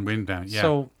 wind-bound. Wind-bound, yeah.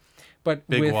 So, but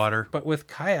Big water. But with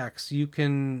kayaks, you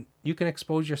can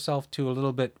expose yourself to a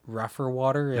little bit rougher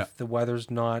water if the weather's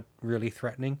not really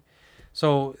threatening.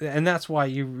 So, and that's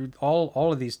why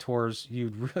all of these tours,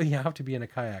 you'd really have to be in a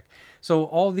kayak. So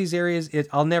all of these areas,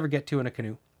 I'll never get to in a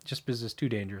canoe, just because it's too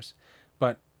dangerous.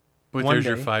 But there's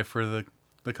your 5 for the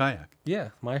kayak.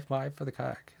 Yeah, my 5 for the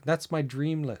kayak. That's my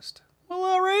dream list. Well,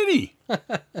 alrighty.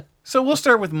 So we'll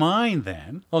start with mine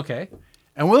then. Okay.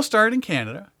 And we'll start in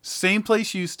Canada. Same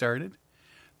place you started.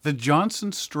 The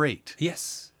Johnson Strait.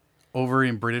 Yes. Over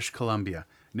in British Columbia.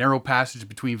 Narrow passage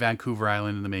between Vancouver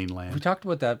Island and the mainland. We talked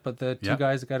about that, but the two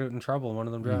guys that got out in trouble, one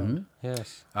of them drowned.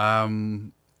 Yes.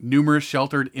 Numerous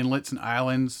sheltered inlets and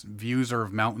islands. Views are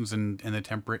of mountains and the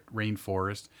temperate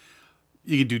rainforest.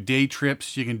 You can do day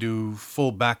trips. You can do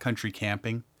full backcountry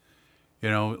camping. You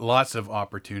know, lots of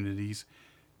opportunities.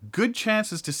 Good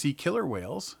chances to see killer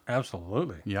whales.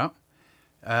 Absolutely. Yeah.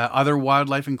 Other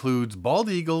wildlife includes bald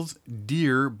eagles,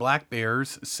 deer, black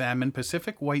bears, salmon,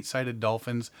 Pacific white-sided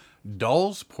dolphins,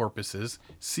 Dall's porpoises,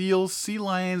 seals, sea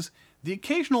lions, the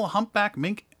occasional humpback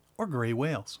mink, or gray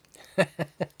whales.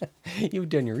 You've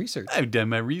done your research. I've done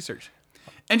my research.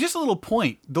 And just a little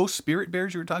point, those spirit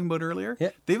bears you were talking about earlier,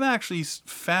 they've actually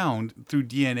found through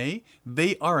DNA,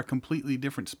 they are a completely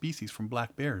different species from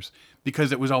black bears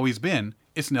because it was always been,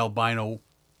 it's an albino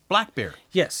black bear.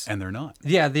 Yes. And they're not.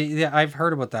 Yeah, I've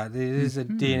heard about that. It is a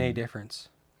DNA difference.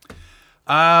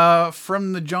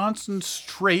 From the Johnson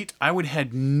Strait, I would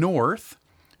head north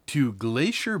to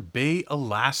Glacier Bay,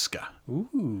 Alaska.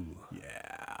 Ooh.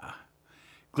 Yeah.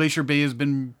 Glacier Bay has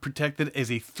been protected as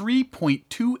a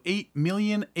 3.28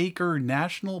 million acre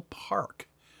national park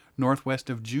northwest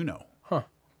of Juneau. Huh.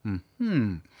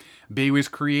 Bay was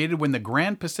created when the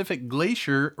Grand Pacific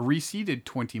Glacier receded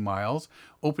 20 miles,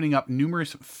 opening up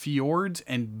numerous fjords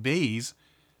and bays,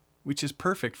 which is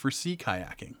perfect for sea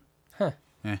kayaking. Huh.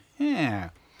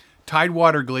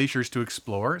 Tidewater glaciers to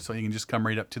explore, so you can just come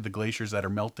right up to the glaciers that are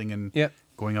melting and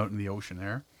going out in the ocean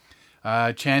there.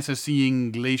 Chance of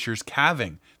seeing glaciers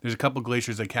calving. There's a couple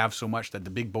glaciers that calve so much that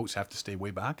the big boats have to stay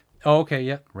way back. Oh, okay,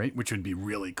 yeah. Right, which would be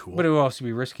really cool. But it would also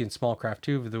be risky in small craft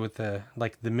too, with the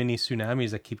mini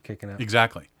tsunamis that keep kicking up.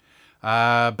 Exactly.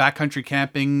 Backcountry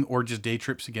camping or just day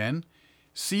trips again.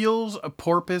 Seals,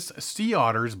 porpoise, sea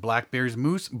otters, black bears,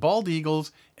 moose, bald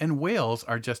eagles, and whales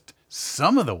are just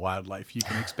some of the wildlife you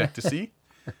can expect to see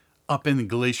up in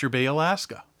Glacier Bay,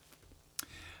 Alaska.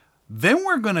 Then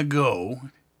we're going to go,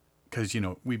 because, you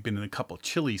know, we've been in a couple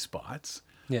chilly spots.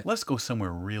 Yeah. Let's go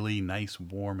somewhere really nice,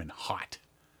 warm, and hot.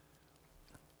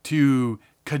 To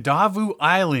Kadavu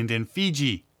Island in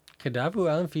Fiji. Kadavu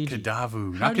Island, Fiji.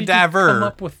 Kadavu, How not did cadaver. you come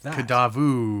up with that?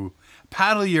 Kadavu.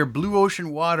 Paddle your blue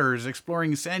ocean waters,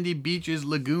 exploring sandy beaches,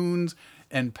 lagoons,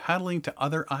 and paddling to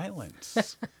other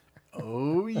islands.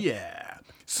 Oh, yeah.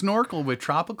 Snorkel with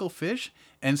tropical fish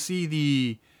and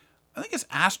see I think it's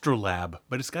Astrolabe,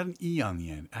 but it's got an E on the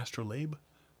end. Astrolabe?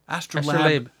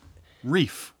 Astrolabe.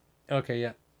 Reef. Okay,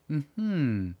 yeah.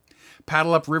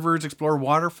 Paddle up rivers, explore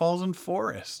waterfalls and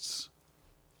forests.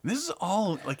 And this is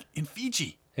all like in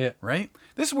Fiji. Yeah. Right?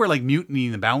 This is where like Mutiny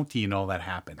and the Bounty and all that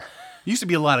happened. Used to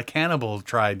be a lot of cannibal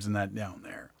tribes in that down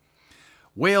there.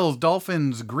 Whales,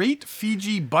 dolphins, great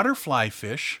Fiji butterfly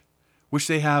fish, which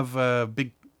they have a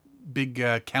big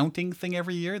counting thing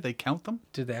every year. They count them.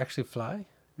 Did they actually fly?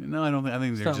 No, I don't think. I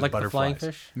think It's they're not just like butterflies. the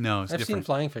flying fish? No, it's I've different. seen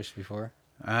flying fish before.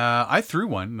 I threw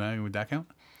one. Would that count?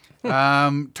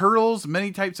 Turtles,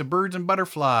 many types of birds and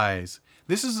butterflies.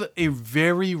 This is a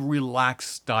very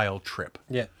relaxed style trip.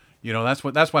 Yeah. You know, that's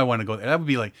why I want to go there. That would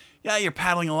be like, yeah, you're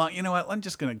paddling along. You know what? I'm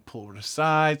just going to pull over to the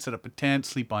side, set up a tent,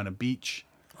 sleep on a beach.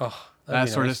 Oh, That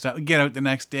be sort nice. of stuff. Get out the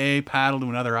next day, paddle to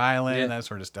another island, that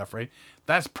sort of stuff, right?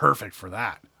 That's perfect for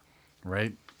that,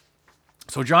 right?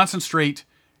 So Johnson Strait,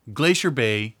 Glacier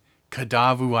Bay,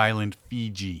 Kadavu Island,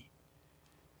 Fiji.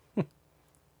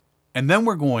 And then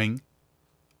we're going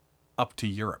up to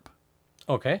Europe.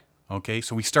 Okay. Okay,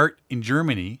 so we start in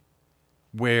Germany,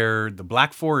 where the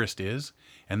Black Forest is,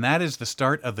 and that is the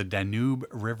start of the Danube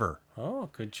River. Oh,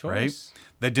 good Right? choice.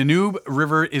 The Danube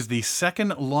River is the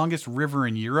second longest river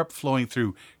in Europe, flowing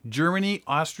through Germany,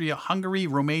 Austria, Hungary,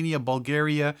 Romania,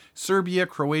 Bulgaria, Serbia,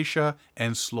 Croatia,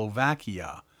 and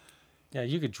Slovakia. Yeah,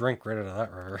 you could drink right out of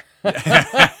that river.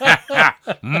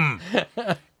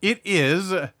 It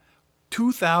is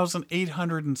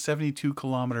 2,872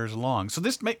 kilometers long. So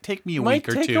this might take me a Might week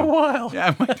or take two. a while. Yeah,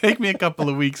 it might take me a couple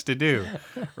of weeks to do,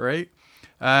 right?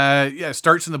 It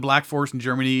starts in the Black Forest in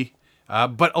Germany.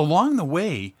 But along the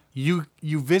way, you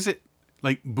visit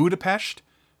like Budapest,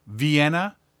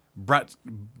 Vienna,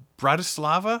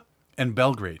 Bratislava, and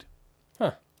Belgrade.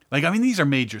 Huh. Like, I mean, these are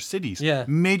major cities. Yeah.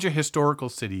 Major historical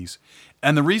cities.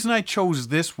 And the reason I chose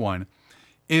this one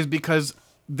is because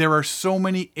there are so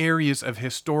many areas of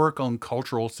historical and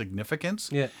cultural significance.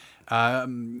 Yeah.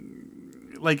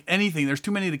 Like anything, there's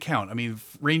too many to count. I mean,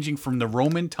 ranging from the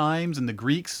Roman times and the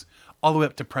Greeks all the way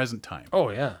up to present time. Oh,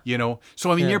 yeah. You know,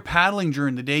 so I mean, Yeah. you're paddling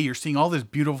during the day, you're seeing all this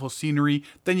beautiful scenery.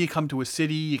 Then you come to a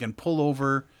city, you can pull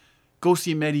over, go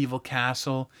see a medieval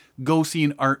castle, go see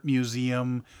an art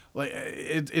museum. Like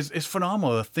it's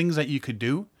phenomenal the things that you could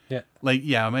do. Yeah. Like,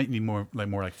 yeah, I might need more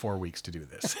like 4 weeks to do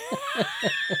this.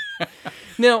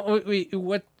 Now,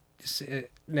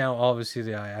 now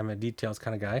obviously I'm a details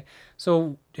kind of guy.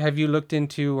 So have you looked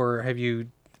into, or have you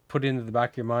put into the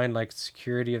back of your mind, like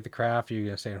security of the craft? You're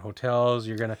going to stay in hotels?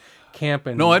 You're going to camp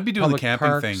in No, I'd be doing the public camping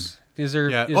parks? thing. Is there?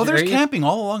 Yeah. is Oh, there there's area- camping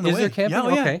all along the Is way. there camping? Yeah, oh,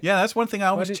 yeah. Okay. Yeah, that's one thing I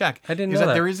always check. I didn't is know that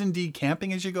that. there is indeed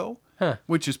camping as you go, Huh.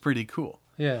 which is pretty cool.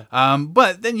 Yeah.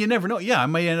 But then you never know. Yeah, I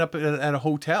might end up at a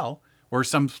hotel or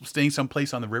staying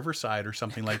someplace on the riverside or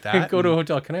something like that. Go to a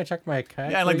hotel. Can I check my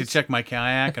kayak? Yeah, I'd like to please? check my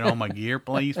kayak and all my gear,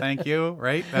 please. Thank you.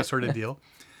 Right? That sort of deal.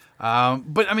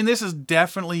 But I mean, this is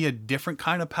definitely a different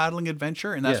kind of paddling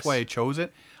adventure, and that's Yes. why I chose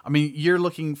it. I mean, you're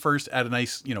looking first at a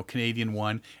nice, Canadian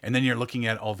one, and then you're looking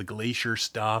at all the glacier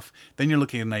stuff. Then you're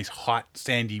looking at a nice hot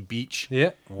sandy beach. Yeah.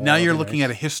 Now you're that'd be looking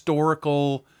nice. at a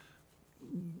historical,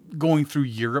 going through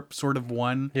Europe sort of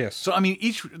one. Yes. So I mean,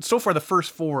 so far the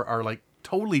first 4 are like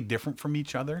totally different from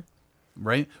each other,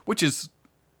 right? Which is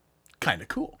kind of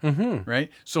cool,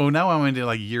 right? So now I'm into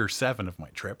like year 7 of my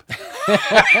trip.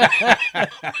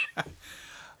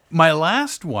 My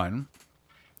last one,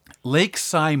 Lake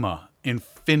Saimaa in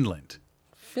Finland.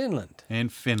 Finland. In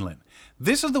Finland.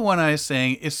 This is the one I was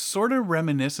saying is sort of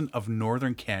reminiscent of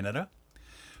northern Canada,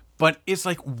 but it's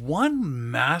like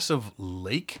one massive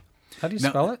lake. How do you Now,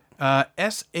 spell it?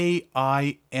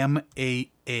 Saimaa.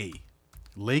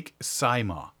 Lake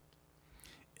Saimaa.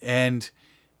 And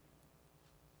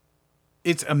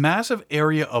it's a massive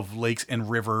area of lakes and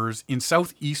rivers in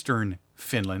southeastern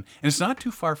Finland, and it's not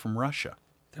too far from Russia.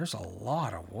 There's a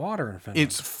lot of water in Finland.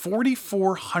 It's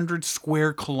 4,400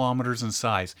 square kilometers in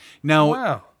size. Now,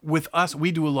 Wow. with us,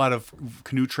 we do a lot of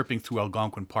canoe tripping through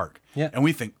Algonquin Park. Yeah. And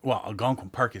we think, well, Algonquin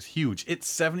Park is huge. It's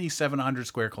 7,700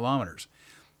 square kilometers.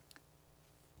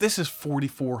 This is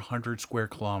 4,400 square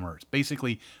kilometers.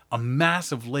 Basically, a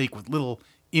massive lake with little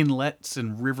inlets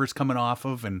and rivers coming off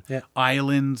of, and Yeah.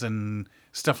 islands and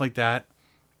stuff like that.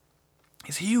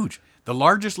 It's huge. The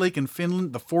largest lake in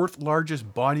Finland, the 4th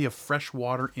largest body of fresh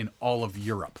water in all of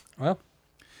Europe. Well,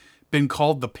 Been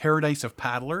called the paradise of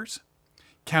paddlers.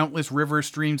 Countless rivers,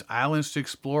 streams, islands to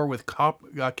explore with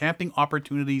camping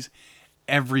opportunities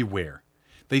everywhere.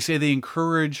 They say they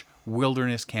encourage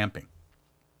wilderness camping.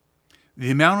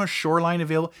 The amount of shoreline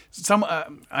available,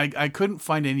 I couldn't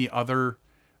find any other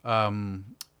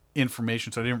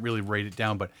information, so I didn't really write it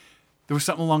down, but there was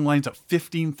something along the lines of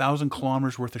 15,000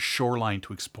 kilometers worth of shoreline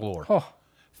to explore. oh,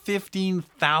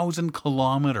 15,000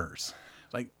 kilometers.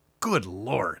 Like, good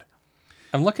Lord.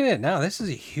 I'm looking at it now. This is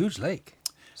a huge lake.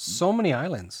 So many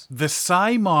islands. The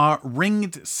Saimaa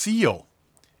ringed seal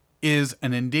is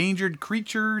an endangered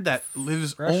creature that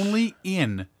lives only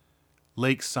in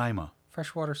Lake Saimaa.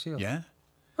 Freshwater seal. Yeah?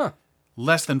 Huh.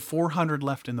 Less than 400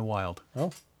 left in the wild.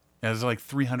 Oh. Yeah, there's like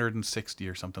 360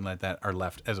 or something like that are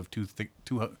left as of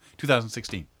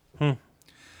 2016.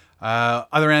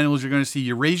 Other animals you're going to see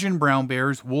Eurasian brown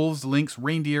bears, wolves, lynx,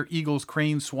 reindeer, eagles,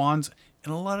 cranes, swans,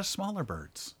 and a lot of smaller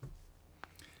birds.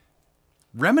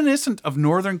 Reminiscent of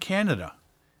northern Canada,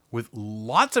 with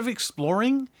lots of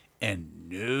exploring and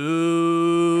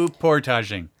no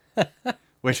portaging,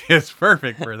 which is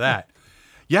perfect for that.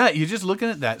 Yeah, you're just looking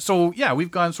at that. So yeah,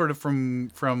 we've gone sort of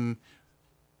from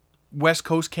West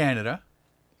Coast Canada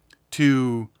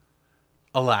to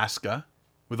Alaska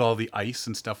with all the ice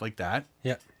and stuff like that,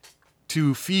 Yeah.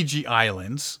 to Fiji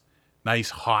Islands, nice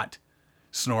hot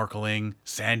snorkeling,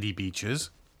 sandy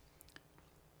beaches,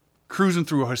 cruising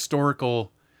through a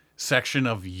historical section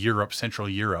of Europe, Central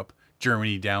Europe,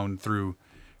 Germany down through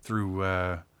through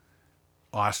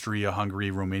Austria, Hungary,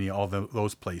 Romania, all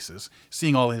those places,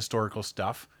 seeing all the historical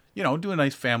stuff, do a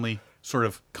nice family sort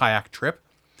of kayak trip,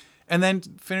 and then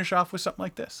finish off with something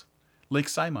like this, Lake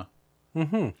Saimaa.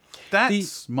 Mm-hmm.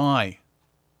 That's my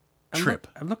trip.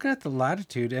 I'm looking at the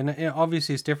latitude, and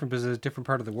obviously it's different because it's a different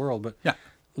part of the world, but Yeah.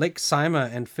 Lake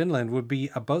Saimaa and Finland would be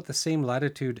about the same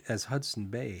latitude as Hudson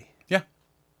Bay. Yeah.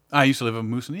 I used to live in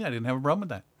Moosonee. I didn't have a problem with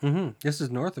that. Mm-hmm. This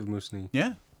is north of Moosonee.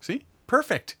 Yeah. See?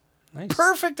 Perfect. Nice.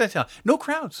 Perfect, I tell you. No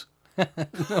crowds.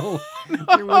 No,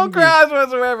 No crowds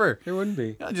whatsoever. there wouldn't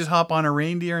be. I'll just hop on a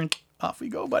reindeer and off we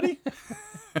go, buddy.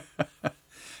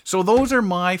 So those are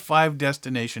my 5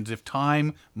 destinations. If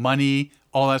time, money,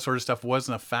 all that sort of stuff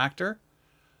wasn't a factor,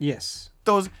 Yes.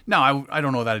 those. Now, I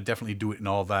don't know that I'd definitely do it in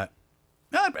all that.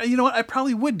 You know what? I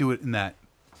probably would do it in that.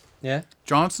 Yeah.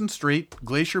 Johnson Strait,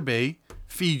 Glacier Bay,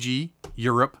 Fiji,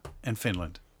 Europe, and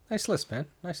Finland. Nice list, man.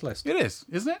 Nice list. It is,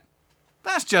 isn't it?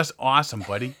 That's just awesome,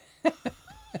 buddy.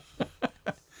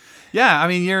 Yeah, I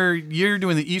mean, you're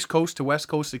doing the East Coast to West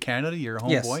Coast of Canada. You're a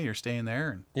homeboy. Yes. You're staying there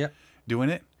and Yep. doing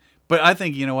it. But I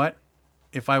think, you know what?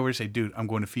 If I were to say, dude, I'm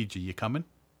going to Fiji, you coming?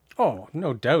 Oh,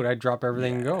 no doubt. I'd drop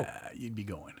everything and go You'd be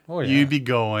going. Oh, yeah. You'd be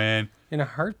going. in a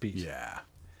heartbeat. Yeah.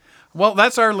 Well,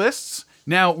 that's our lists.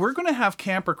 Now, we're going to have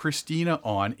Camper Christina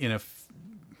on in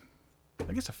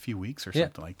I guess a few weeks or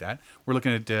something like that. We're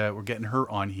looking at, we're getting her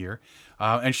on here.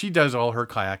 And she does all her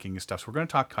kayaking and stuff. So we're going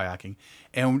to talk kayaking.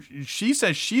 And she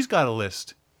says she's got a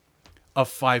list of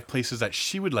 5 places that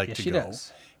she would like to she go.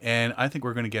 does. And I think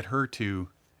we're going to get her to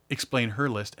explain her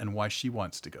list and why she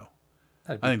wants to go.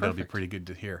 I think that'll be pretty good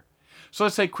to hear. So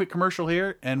let's take a quick commercial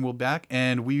here and we'll back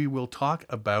and we will talk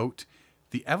about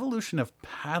the evolution of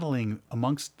paddling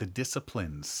amongst the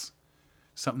disciplines.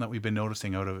 Something that we've been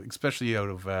noticing especially out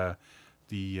of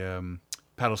the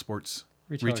Paddle Sports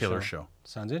Retailer Show.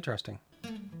 Sounds interesting.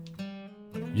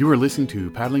 You are listening to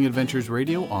Paddling Adventures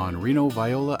Radio on Reno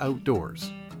Viola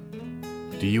Outdoors.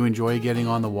 Do you enjoy getting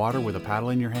on the water with a paddle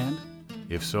in your hand?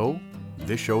 If so,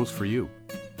 this show's for you.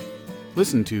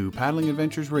 Listen to Paddling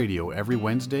Adventures Radio every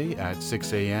Wednesday at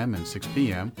 6 a.m. and 6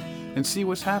 p.m. and see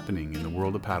what's happening in the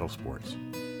world of paddle sports.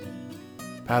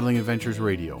 Paddling Adventures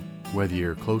Radio, whether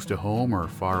you're close to home or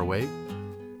far away,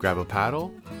 grab a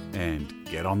paddle and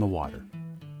get on the water.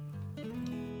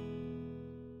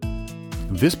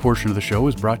 This portion of the show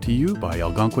is brought to you by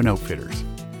Algonquin Outfitters.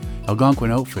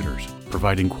 Algonquin Outfitters,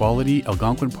 providing quality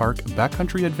Algonquin Park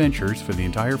backcountry adventures for the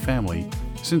entire family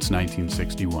since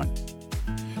 1961.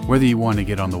 Whether you want to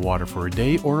get on the water for a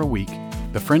day or a week,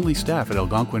 the friendly staff at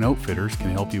Algonquin Outfitters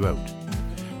can help you out.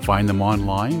 Find them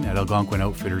online at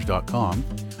algonquinoutfitters.com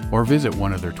or visit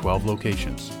one of their 12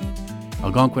 locations.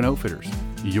 Algonquin Outfitters,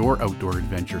 your outdoor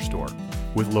adventure store,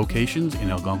 with locations in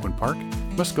Algonquin Park,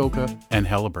 Muskoka, and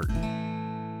Halliburton.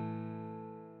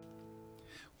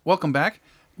 Welcome back.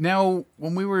 Now,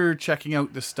 when we were checking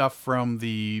out the stuff from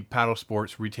the Paddle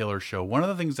Sports Retailer Show, one of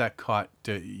the things that caught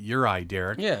your eye,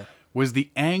 Derek, was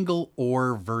the Angle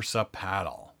Oar Versa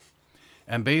paddle.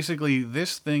 And basically,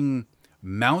 this thing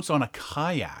mounts on a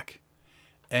kayak,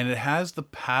 and it has the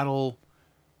paddle,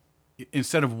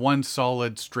 instead of one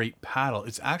solid straight paddle,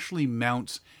 it actually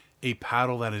mounts a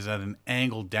paddle that is at an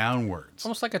angle downwards.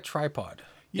 Almost like a tripod.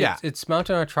 Yeah. It's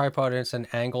mounted on a tripod and it's an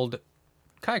angled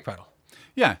kayak paddle.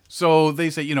 Yeah. So they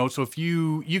say, so if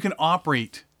you can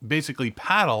operate, basically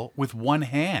paddle with one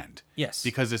hand. Yes.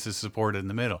 Because this is supported in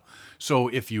the middle. So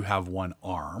if you have one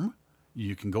arm,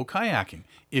 you can go kayaking.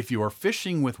 If you are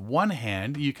fishing with one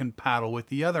hand, you can paddle with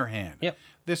the other hand. Yep.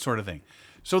 This sort of thing.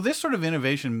 So this sort of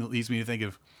innovation leads me to think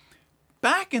of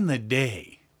back in the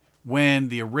day when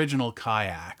the original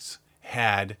kayaks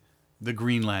had the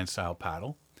Greenland style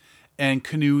paddle and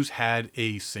canoes had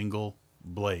a single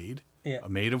blade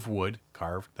made of wood,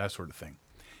 carved, that sort of thing.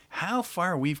 How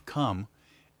far we've come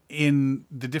in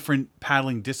the different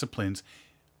paddling disciplines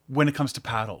when it comes to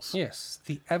paddles. Yes,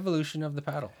 the evolution of the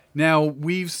paddle. Now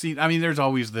we've seen, there's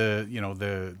always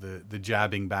the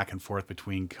jabbing back and forth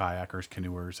between kayakers,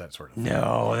 canoers, that sort of thing.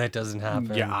 No, that doesn't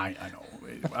happen. Yeah, I know.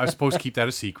 I was supposed to keep that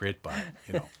a secret, but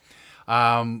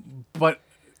but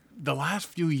the last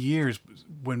few years,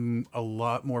 when a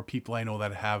lot more people I know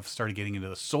that have started getting into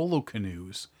the solo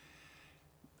canoes,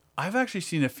 I've actually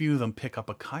seen a few of them pick up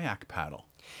a kayak paddle.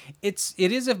 It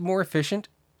is more efficient.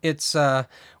 It's the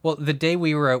day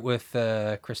we were out with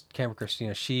Camper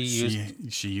Christina, she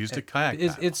used a kayak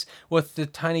paddle. It's with the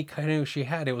tiny canoe she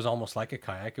had. It was almost like a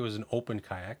kayak. It was an open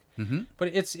kayak,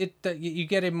 but you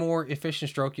get a more efficient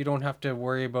stroke. You don't have to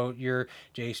worry about your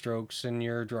J strokes and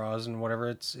your draws and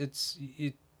whatever.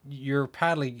 You're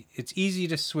paddling. It's easy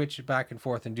to switch back and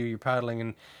forth and do your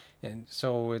paddling, and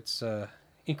so it's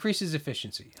Increases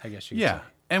efficiency, I guess you could Yeah. say.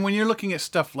 And when you're looking at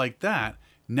stuff like that,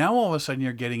 now all of a sudden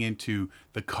you're getting into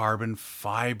the carbon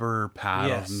fiber paddles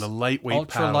Yes. and the lightweight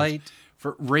paddles Ultralight.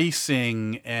 for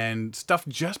racing and stuff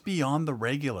just beyond the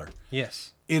regular.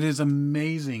 Yes. It is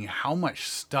amazing how much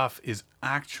stuff is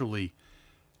actually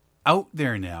out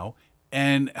there now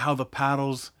and how the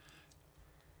paddles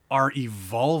are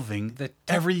evolving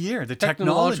every year. The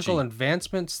Technological technology.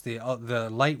 advancements, the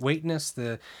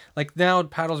lightweightness, like now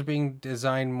paddles are being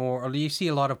designed more. Or you see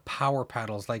a lot of power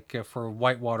paddles, like for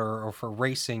whitewater or for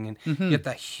racing, and you get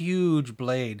that huge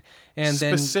blade, and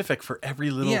Specific for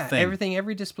every little then thing.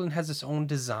 every discipline has its own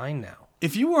design now.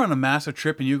 If you were on a massive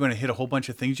trip and you're going to hit a whole bunch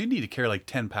of things, you need to carry like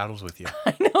 10 paddles with you.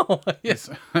 No, yes.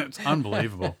 It's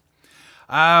unbelievable.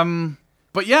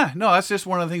 But yeah, no, that's just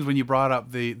one of the things when you brought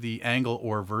up the Angle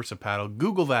or Versa paddle.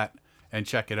 Google that and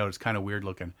check it out. It's kind of weird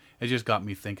looking. It just got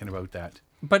me thinking about that.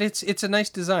 But it's a nice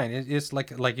design. It's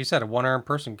like you said, a one-armed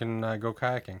person can go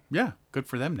kayaking. Yeah, good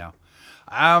for them now.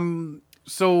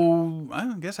 So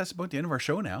I guess that's about the end of our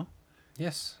show now.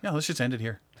 Yes. Yeah, let's just end it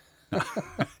here.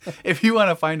 If you want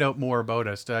to find out more about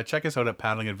us, check us out at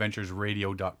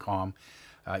paddlingadventuresradio.com.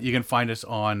 You can find us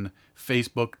on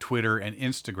Facebook, Twitter, and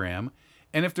Instagram.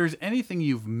 And if there's anything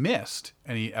you've missed,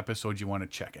 any episodes you want to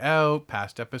check out,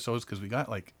 past episodes, because we got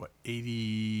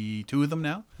 82 of them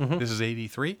now. This is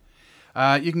 83.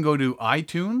 You can go to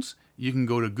iTunes. You can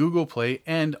go to Google Play,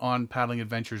 and on Paddling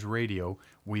Adventures Radio,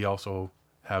 we also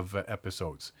have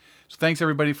episodes. So thanks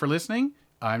everybody for listening.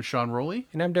 I'm Sean Rowley.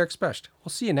 And I'm Derek Specht.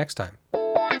 We'll see you next time.